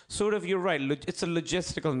just sort of, you're right, it's a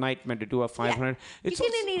logistical nightmare to do a 500. Yeah. You're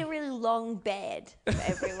going to need a really long bed for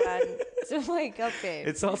everyone to wake up in.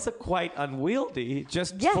 It's also quite unwieldy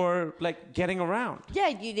just for like getting around. Yeah,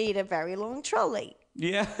 you need a very long trolley.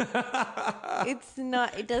 Yeah.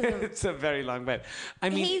 It doesn't. It's a very long bed. I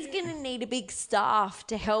mean, he's going to need a big staff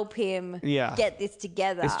to help him get this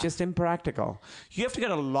together. It's just impractical. You have to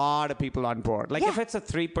get a lot of people on board. Like if it's a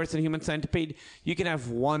 3-person human centipede, you can have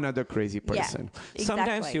one other crazy person. Yeah, exactly.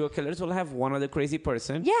 Sometimes serial killers will have one other crazy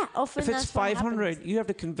person. Yeah, often if it's 500, you have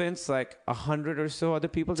to convince like 100 or so other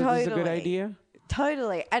people that this is a good idea.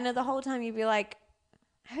 Totally. And the whole time you'd be like,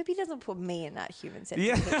 I hope he doesn't put me in that human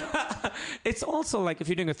centipede. Yeah. It's also like if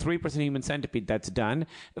you're doing a 3-person human centipede, that's done.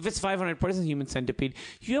 If it's 500-person human centipede,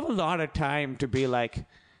 you have a lot of time to be like,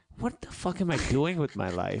 what the fuck am I doing with my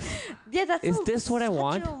life? Yeah, is this what I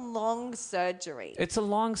want? It's a long surgery. It's a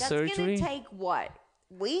long surgery. That's going to take what?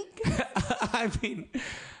 Week? I mean,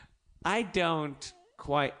 I don't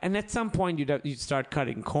quite. And at some point, you start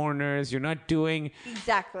cutting corners. You're not doing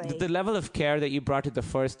exactly the level of care that you brought to the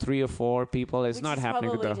first 3 or 4 people is not happening.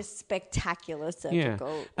 Probably just spectacular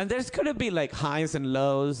surgical. Yeah. And there's gonna be like highs and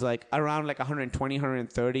lows. Like around like 120,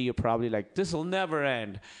 130, you're probably like, this will never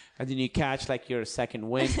end. And then you catch like your second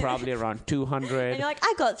wind, probably around 200. And you're like,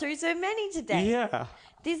 I got through so many today. Yeah.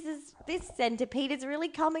 This centipede is really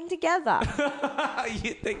coming together.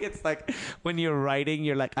 You think it's like when you're writing,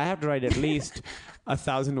 you're like, I have to write at least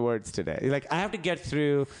 1,000 words today. You're like, I have to get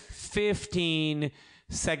through 15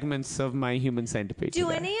 segments of my human centipede. Do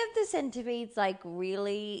today. any of the centipedes like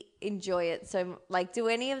really enjoy it? So like, do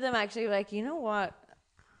any of them actually like, you know what?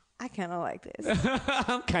 I kind of like this.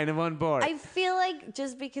 I'm kind of on board. I feel like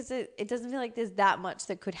just because it doesn't feel like there's that much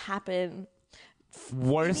that could happen.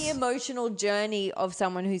 worse. The emotional journey of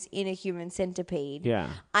someone who's in a human centipede. Yeah.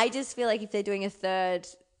 I just feel like if they're doing a third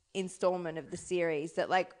installment of the series, that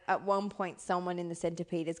like at one point someone in the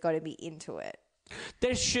centipede has got to be into it.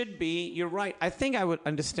 There should be. You're right. I think I would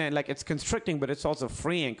understand. Like, it's constricting, but it's also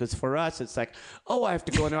freeing. Because for us, it's like, oh, I have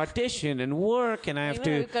to go and audition and work, and I have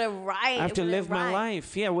to live my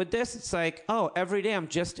life. Yeah. With this, it's like, oh, every day I'm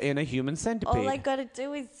just in a human centipede. All I got to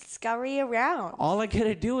do is scurry around. All I got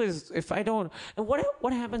to do is, if I don't, and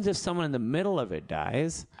what happens if someone in the middle of it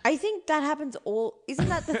dies? I think that happens isn't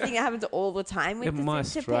that the thing that happens all the time with the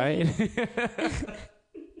centipede? Right?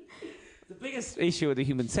 The biggest issue with the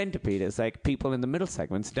human centipede is like people in the middle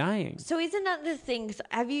segments dying. So isn't that the thing?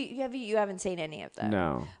 You haven't seen any of them?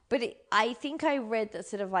 No. But I think I read that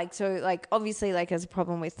sort of like, so like obviously like there's a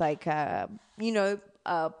problem with like,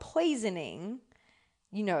 poisoning,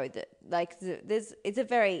 it's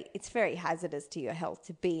very hazardous to your health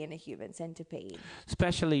to be in a human centipede.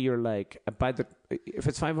 Especially you're like, if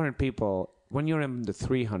it's 500 people, when you're in the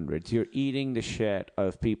 300s, you're eating the shit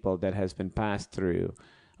of people that has been passed through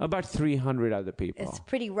about 300 other people. It's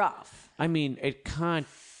pretty rough. I mean, it can't...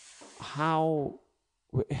 How...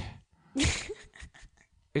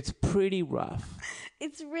 It's pretty rough.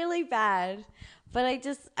 It's really bad. But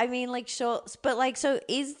so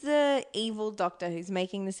is the evil doctor who's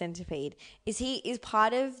making the centipede, is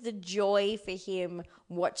part of the joy for him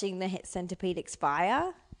watching the centipede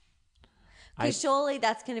expire? Because surely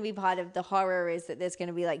that's going to be part of the horror, is that there's going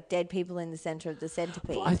to be like dead people in the center of the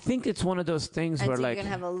centipede. Well, I think it's one of those things where so like... you're going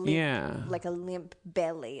to have a limp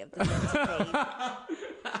belly of the centipede.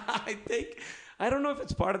 I don't know if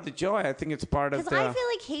it's part of the joy. I think it's part of the... Because I feel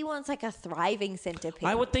like he wants like a thriving centipede.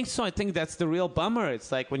 I would think so. I think that's the real bummer.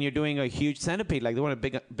 It's like when you're doing a huge centipede, like they want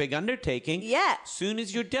a big undertaking. Yeah. Soon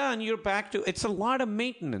as you're done, you're back to... It's a lot of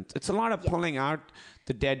maintenance. It's a lot of pulling out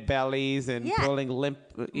the dead bellies and pulling limp...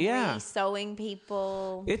 Sewing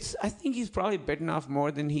people. I think he's probably bitten off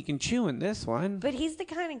more than he can chew in this one. But he's the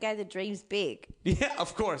kind of guy that dreams big. Yeah,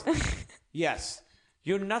 of course. Yes.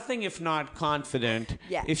 You're nothing if not confident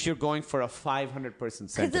if you're going for a 500-person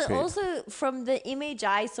centipede. Because also, from the image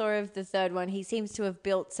I saw of the third one, he seems to have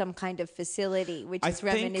built some kind of facility, which is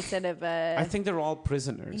reminiscent of a... I think they're all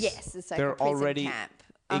prisoners. Yes, it's like they're a prison already camp.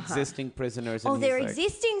 Existing prisoners. Oh, they're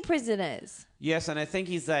existing prisoners. Yes, and I think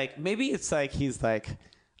he's like... Maybe it's like he's like...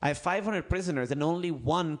 I have 500 prisoners and only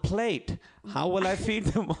one plate. How will I feed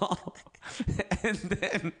them all? And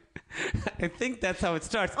then I think that's how it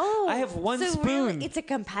starts. Oh, I have one spoon. Really, it's a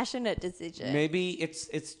compassionate decision. Maybe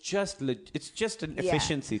it's just an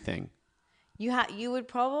efficiency thing. You would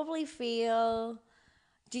probably feel.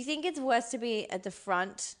 Do you think it's worse to be at the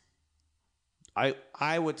front?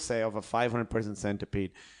 I would say of a 500-person centipede,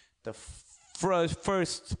 the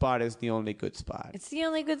first spot is the only good spot. It's the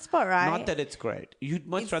only good spot, right? Not that it's great. You'd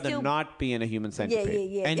much rather not be in a human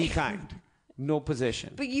centipede. Yeah. Any kind. No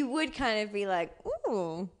position. But you would kind of be like,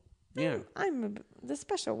 ooh, yeah, I'm the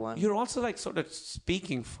special one. You're also like sort of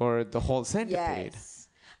speaking for the whole centipede. Yes.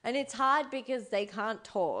 And it's hard because they can't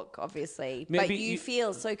talk, obviously. Maybe but you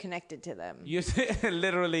feel so connected to them. You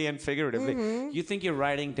literally and figuratively. Mm-hmm. You think you're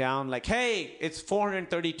writing down like, hey, it's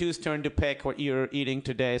 432's turn to pick what you're eating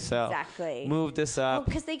today. So exactly. Move this up. Oh,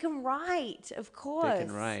 because they can write, of course. They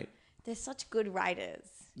can write. They're such good writers.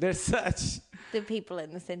 They're such... The people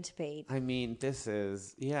in the centipede. I mean, this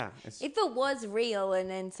is... Yeah. If it was real and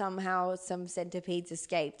then somehow some centipedes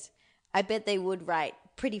escaped, I bet they would write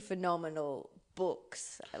pretty phenomenal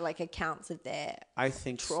books, like accounts of their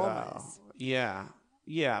traumas. So. Yeah,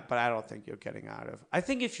 but I don't think you're getting out of. I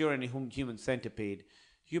think if you're in a human centipede,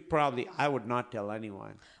 I would not tell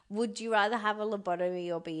anyone. Would you rather have a lobotomy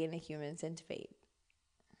or be in a human centipede?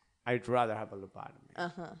 I'd rather have a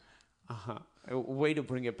lobotomy. Way to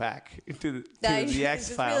bring it back to the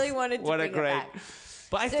X-Files. Really wanted to bring it back.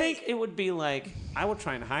 But I think it would be like, I would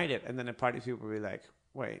try and hide it, and then a party of people would be like,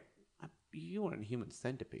 wait, you were in a human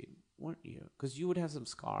centipede, weren't you? Because you would have some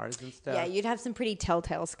scars and stuff. Yeah, you'd have some pretty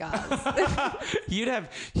telltale scars. You'd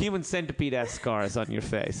have human centipede-esque scars on your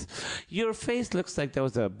face. Your face looks like there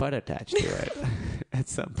was a butt attached to it at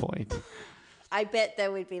some point. I bet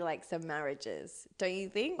there would be like some marriages, don't you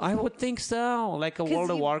think? I would think so. Like a World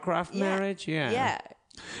of Warcraft marriage. Yeah.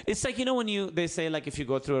 It's like, when they say like if you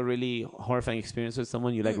go through a really horrifying experience with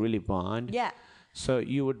someone, you like really bond. Yeah. So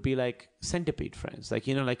you would be like centipede friends, like,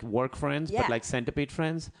 like work friends, but like centipede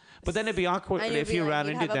friends. But then it'd be awkward if you ran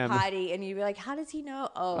into them. Have a party and you'd be like, how does he know?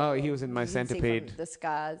 Oh, he was in my centipede. From the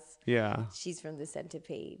scars. Yeah. She's from the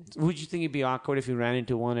centipede. Would you think it'd be awkward if you ran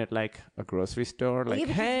into one at like a grocery store? Like,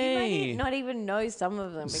 hey. You might not even know some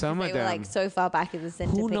of them because some of they were like so far back in the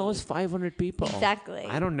centipede. Who knows 500 people? Exactly.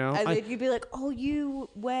 I don't know. And then you'd be like, oh,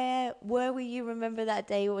 where were you? Remember that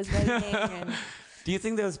day it was raining? And do you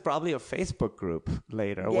think there's probably a Facebook group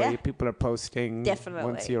later where people are posting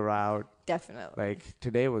once you're out? Definitely. Like,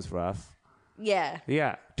 today was rough. Yeah.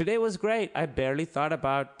 Yeah. Today was great. I barely thought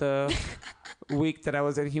about the week that I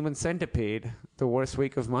was in Human Centipede, the worst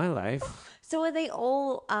week of my life. So are they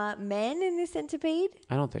all men in this centipede?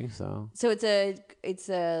 I don't think so. So it's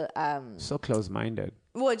a so close-minded.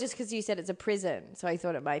 Well, just because you said it's a prison, so I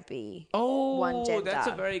thought it might be one gender. That's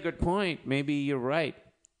a very good point. Maybe you're right.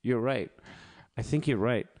 I think you're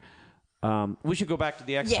right. We should go back to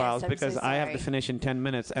the X-Files because I have to finish in 10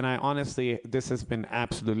 minutes. And I honestly, this has been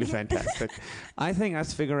absolutely fantastic. I think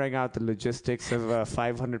us figuring out the logistics of a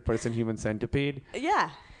 500-person Human Centipede. Yeah.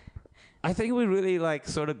 I think we really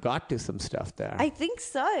sort of got to some stuff there. I think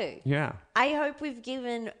so. Yeah. I hope we've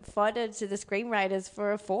given fodder to the screenwriters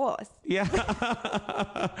for a fourth. Yeah.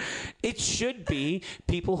 It should be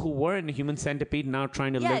people who were in the Human Centipede now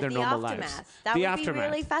trying to live their normal lives. That would be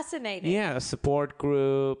really fascinating. Yeah, a support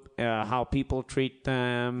group, how people treat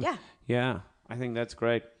them. Yeah. Yeah, I think that's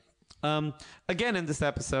great. Again, in this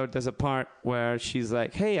episode, there's a part where she's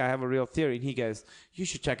like, hey, I have a real theory. And he goes, you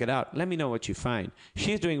should check it out. Let me know what you find.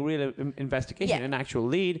 She's doing real investigation, an actual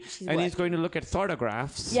lead. He's going to look at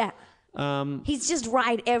photographs. Yeah. He's just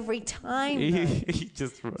right every time.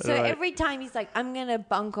 Every time he's like, I'm going to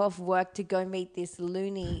bunk off work to go meet this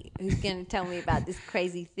loony who's going to tell me about this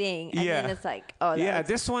crazy thing. And then it's like,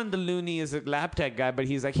 this one, the loony is a lab tech guy, but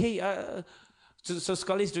he's like, hey, So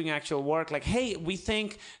Scully's doing actual work. Like, hey, we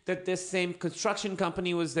think that this same construction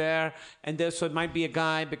company was there, and so it might be a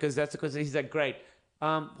guy because he's like, great.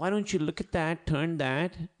 Why don't you look at that, turn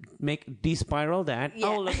that, despiral that? Yeah.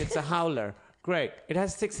 Oh, look, it's a howler. Great. It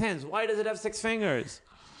has 6 hands. Why does it have 6 fingers?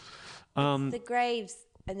 It's the graves,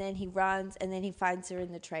 and then he runs, and then he finds her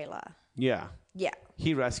in the trailer. Yeah. Yeah.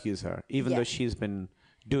 He rescues her, even though she's been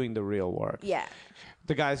doing the real work. Yeah.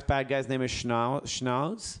 The bad guy's name is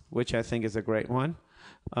Schnauz, which I think is a great one.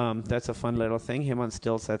 That's a fun little thing. Him on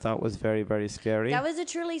stilts I thought was very, very scary. That was a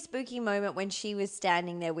truly spooky moment when she was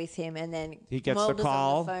standing there with him and then he gets the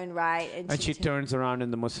call on the phone, right? And she turns around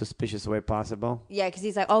in the most suspicious way possible. Yeah, because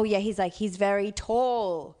he's like, he's very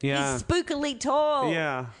tall. Yeah. He's spookily tall.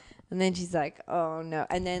 Yeah. And then she's like, oh no.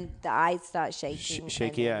 And then the eyes start shaking.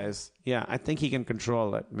 Shaky eyes. Yeah, I think he can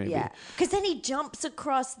control it, maybe. Yeah. Because then he jumps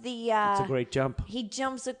across the... it's a great jump. He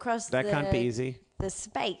jumps across that can't be easy. The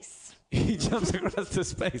space. He jumps across the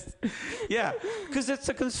space. Yeah, because it's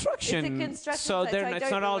a construction. It's a construction so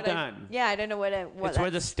it's not all done. I don't know what it's where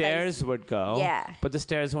the stairs would go. Yeah. But the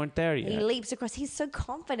stairs weren't there yet. He leaps across. He's so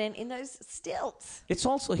confident in those stilts. It's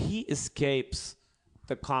also he escapes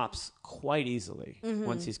the cops quite easily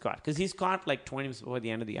once he's caught. Because he's caught like 20 minutes before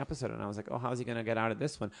the end of the episode. And I was like, oh, how's he going to get out of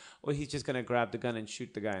this one? Or he's just going to grab the gun and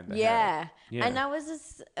shoot the guy in the head. Yeah. And that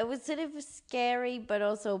was it was sort of scary, but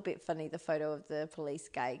also a bit funny, the photo of the police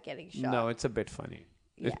guy getting shot. No, it's a bit funny.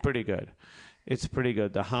 Yeah. It's pretty good. It's pretty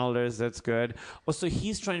good. The howlers, that's good. Also,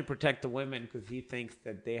 he's trying to protect the women because he thinks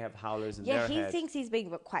that they have howlers in their head. Yeah, he thinks he's being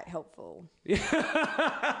quite helpful.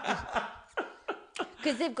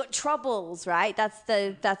 Because they've got troubles, right?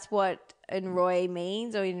 That's what Enroy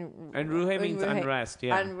means, or Enroy means unrest.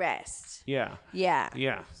 Yeah, unrest. Yeah, yeah,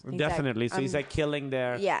 yeah. Definitely. So he's like killing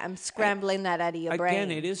their. Yeah, I'm scrambling that out of your brain.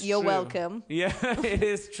 Again, it is. You're true. welcome. Yeah, it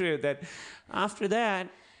is true that after that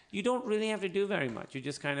you don't really have to do very much. You're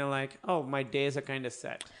just kind of like, oh, my days are kind of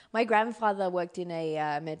set. My grandfather worked in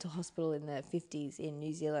a mental hospital in the 50s in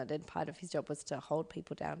New Zealand, and part of his job was to hold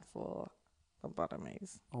people down for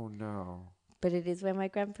lobotomies. Oh no. But it is where my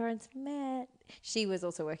grandparents met. She was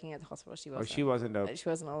also working at the hospital. She wasn't a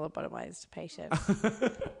lobotomized patient.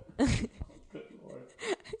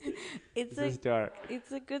 It's dark.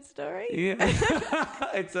 It's a good story. Yeah,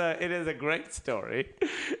 it is a great story.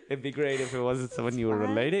 It'd be great if it wasn't someone you were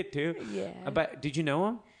related to. Yeah. But did you know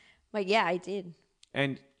him? Like, yeah, I did.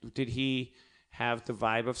 And did he have the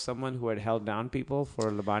vibe of someone who had held down people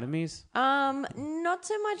for lobotomies? Not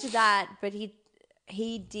so much that, but he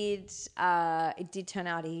did. It did turn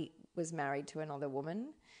out he was married to another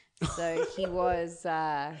woman, so he was.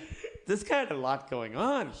 This guy had a lot going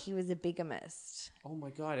on. He was a bigamist. Oh my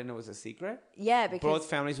God! And it was a secret. Yeah, because both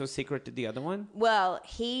families were secret to the other one. Well,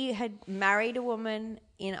 he had married a woman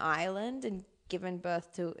in Ireland, and given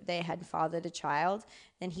birth to, they had fathered a child.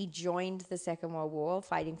 Then he joined the Second World War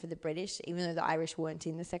fighting for the British, even though the Irish weren't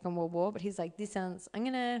in the Second World War. But he's like, I'm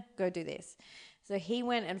going to go do this. So he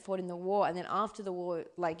went and fought in the war. And then after the war,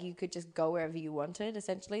 like, you could just go wherever you wanted,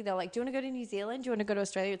 essentially. They're like, do you want to go to New Zealand? Do you want to go to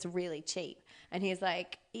Australia? It's really cheap. And he's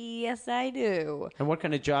like, yes, I do. And what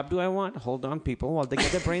kind of job do I want? Hold on, people, while they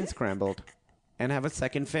get their brains scrambled and have a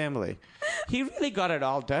second family. He really got it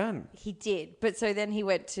all done. He did. But so then he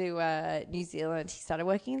went to New Zealand. He started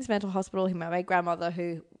working in this mental hospital. He met my grandmother,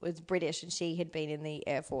 who was British, and she had been in the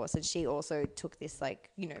Air Force. And she also took this, like,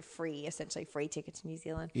 you know, essentially free ticket to New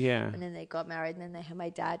Zealand. Yeah. And then they got married, and then they had my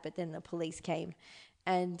dad. But then the police came.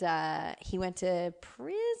 And he went to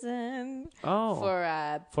prison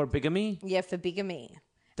for bigamy? Yeah, for bigamy.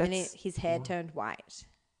 And his hair turned white.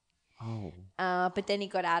 Oh. But then he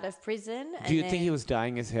got out of prison. Do you think he was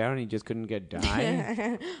dyeing his hair and he just couldn't get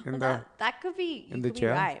dye? That could be, in the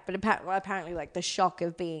jail? Right. But apparently, like, the shock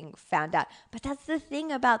of being found out. But that's the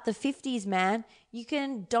thing about the 50s, man. You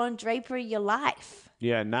can Don Draper your life.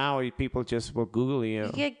 Yeah, now people just will Google you.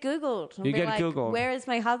 You get Googled. You get Googled. Where is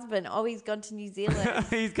my husband? Oh, he's gone to New Zealand.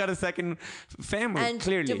 He's got a second family, and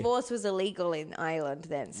clearly. Divorce was illegal in Ireland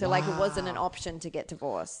then. So, like, it wasn't an option to get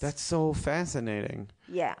divorced. That's so fascinating.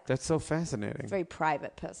 Yeah. That's so fascinating. Very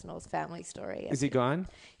private, personal family story. Is he gone?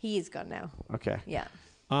 He is gone now. Okay. Yeah.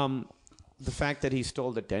 The fact that he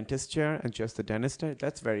stole the dentist chair and just the dentist chair,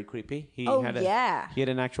 that's very creepy. He had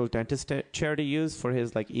an actual dentist chair to use for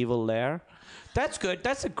his, like, evil lair. That's good.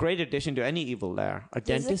 That's a great addition to any evil lair.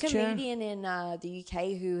 There's dentist chair? There's a comedian in the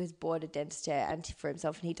UK who has bought a dentist chair for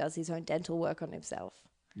himself, and he does his own dental work on himself.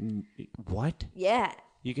 What? Yeah.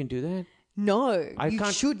 You can do that? No,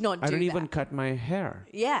 you should not do that. I don't even cut my hair.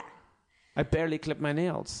 Yeah. I barely clip my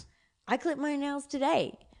nails. I clip my nails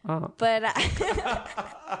today. Oh. But...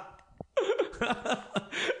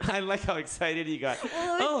 I like how excited he got.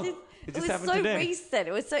 Well, it was so today. recent.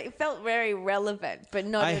 It felt very relevant, but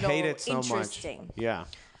not at all interesting. Much. Yeah.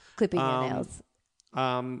 Clipping your nails.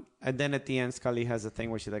 And then at the end, Scully has a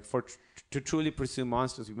thing where she's like, to truly pursue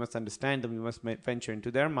monsters, we must understand them. We must venture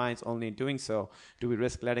into their minds. Only in doing so do we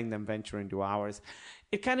risk letting them venture into ours.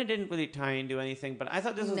 It kind of didn't really tie into anything, but I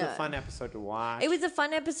thought this was a fun episode to watch. It was a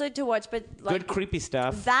fun episode to watch, but like, good creepy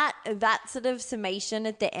stuff. That sort of summation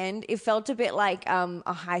at the end, it felt a bit like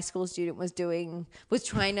a high school student was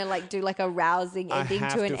trying to, like, do, like, a rousing ending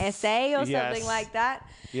to an essay or something like that.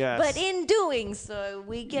 Yes. But in doing so,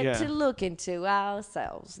 we get to look into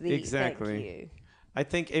ourselves. Exactly. Thank you. I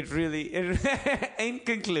think it in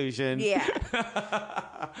conclusion, yeah,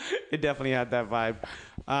 it definitely had that vibe.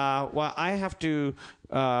 Well, I have to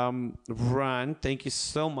run. Thank you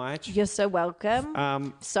so much. You're so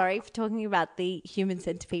welcome. Sorry for talking about the human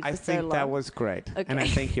centipede for so long. I think that was great. Okay. And I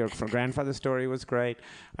think your grandfather's story was great.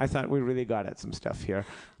 I thought we really got at some stuff here.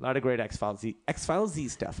 A lot of great X-Files Z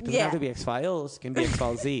stuff. It doesn't have to be X-Files. It can be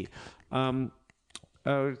X-Files Z.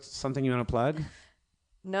 Something you want to plug?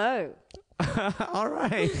 No. All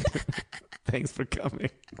right. Thanks for coming.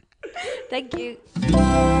 Thank you. Feral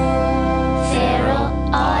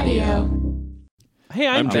Audio. Hey,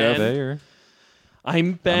 I'm Ben. Jeff.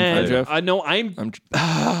 I'm Ben. I'm Jeff. I'm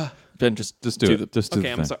Ben. Just do the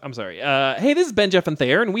okay, thing. I'm sorry. Hey, this is Ben, Jeff, and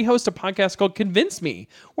Thayer, and we host a podcast called Convince Me,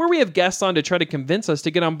 where we have guests on to try to convince us to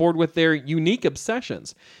get on board with their unique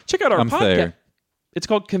obsessions. Check out our podcast. Thayer. It's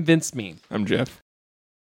called Convince Me. I'm Jeff.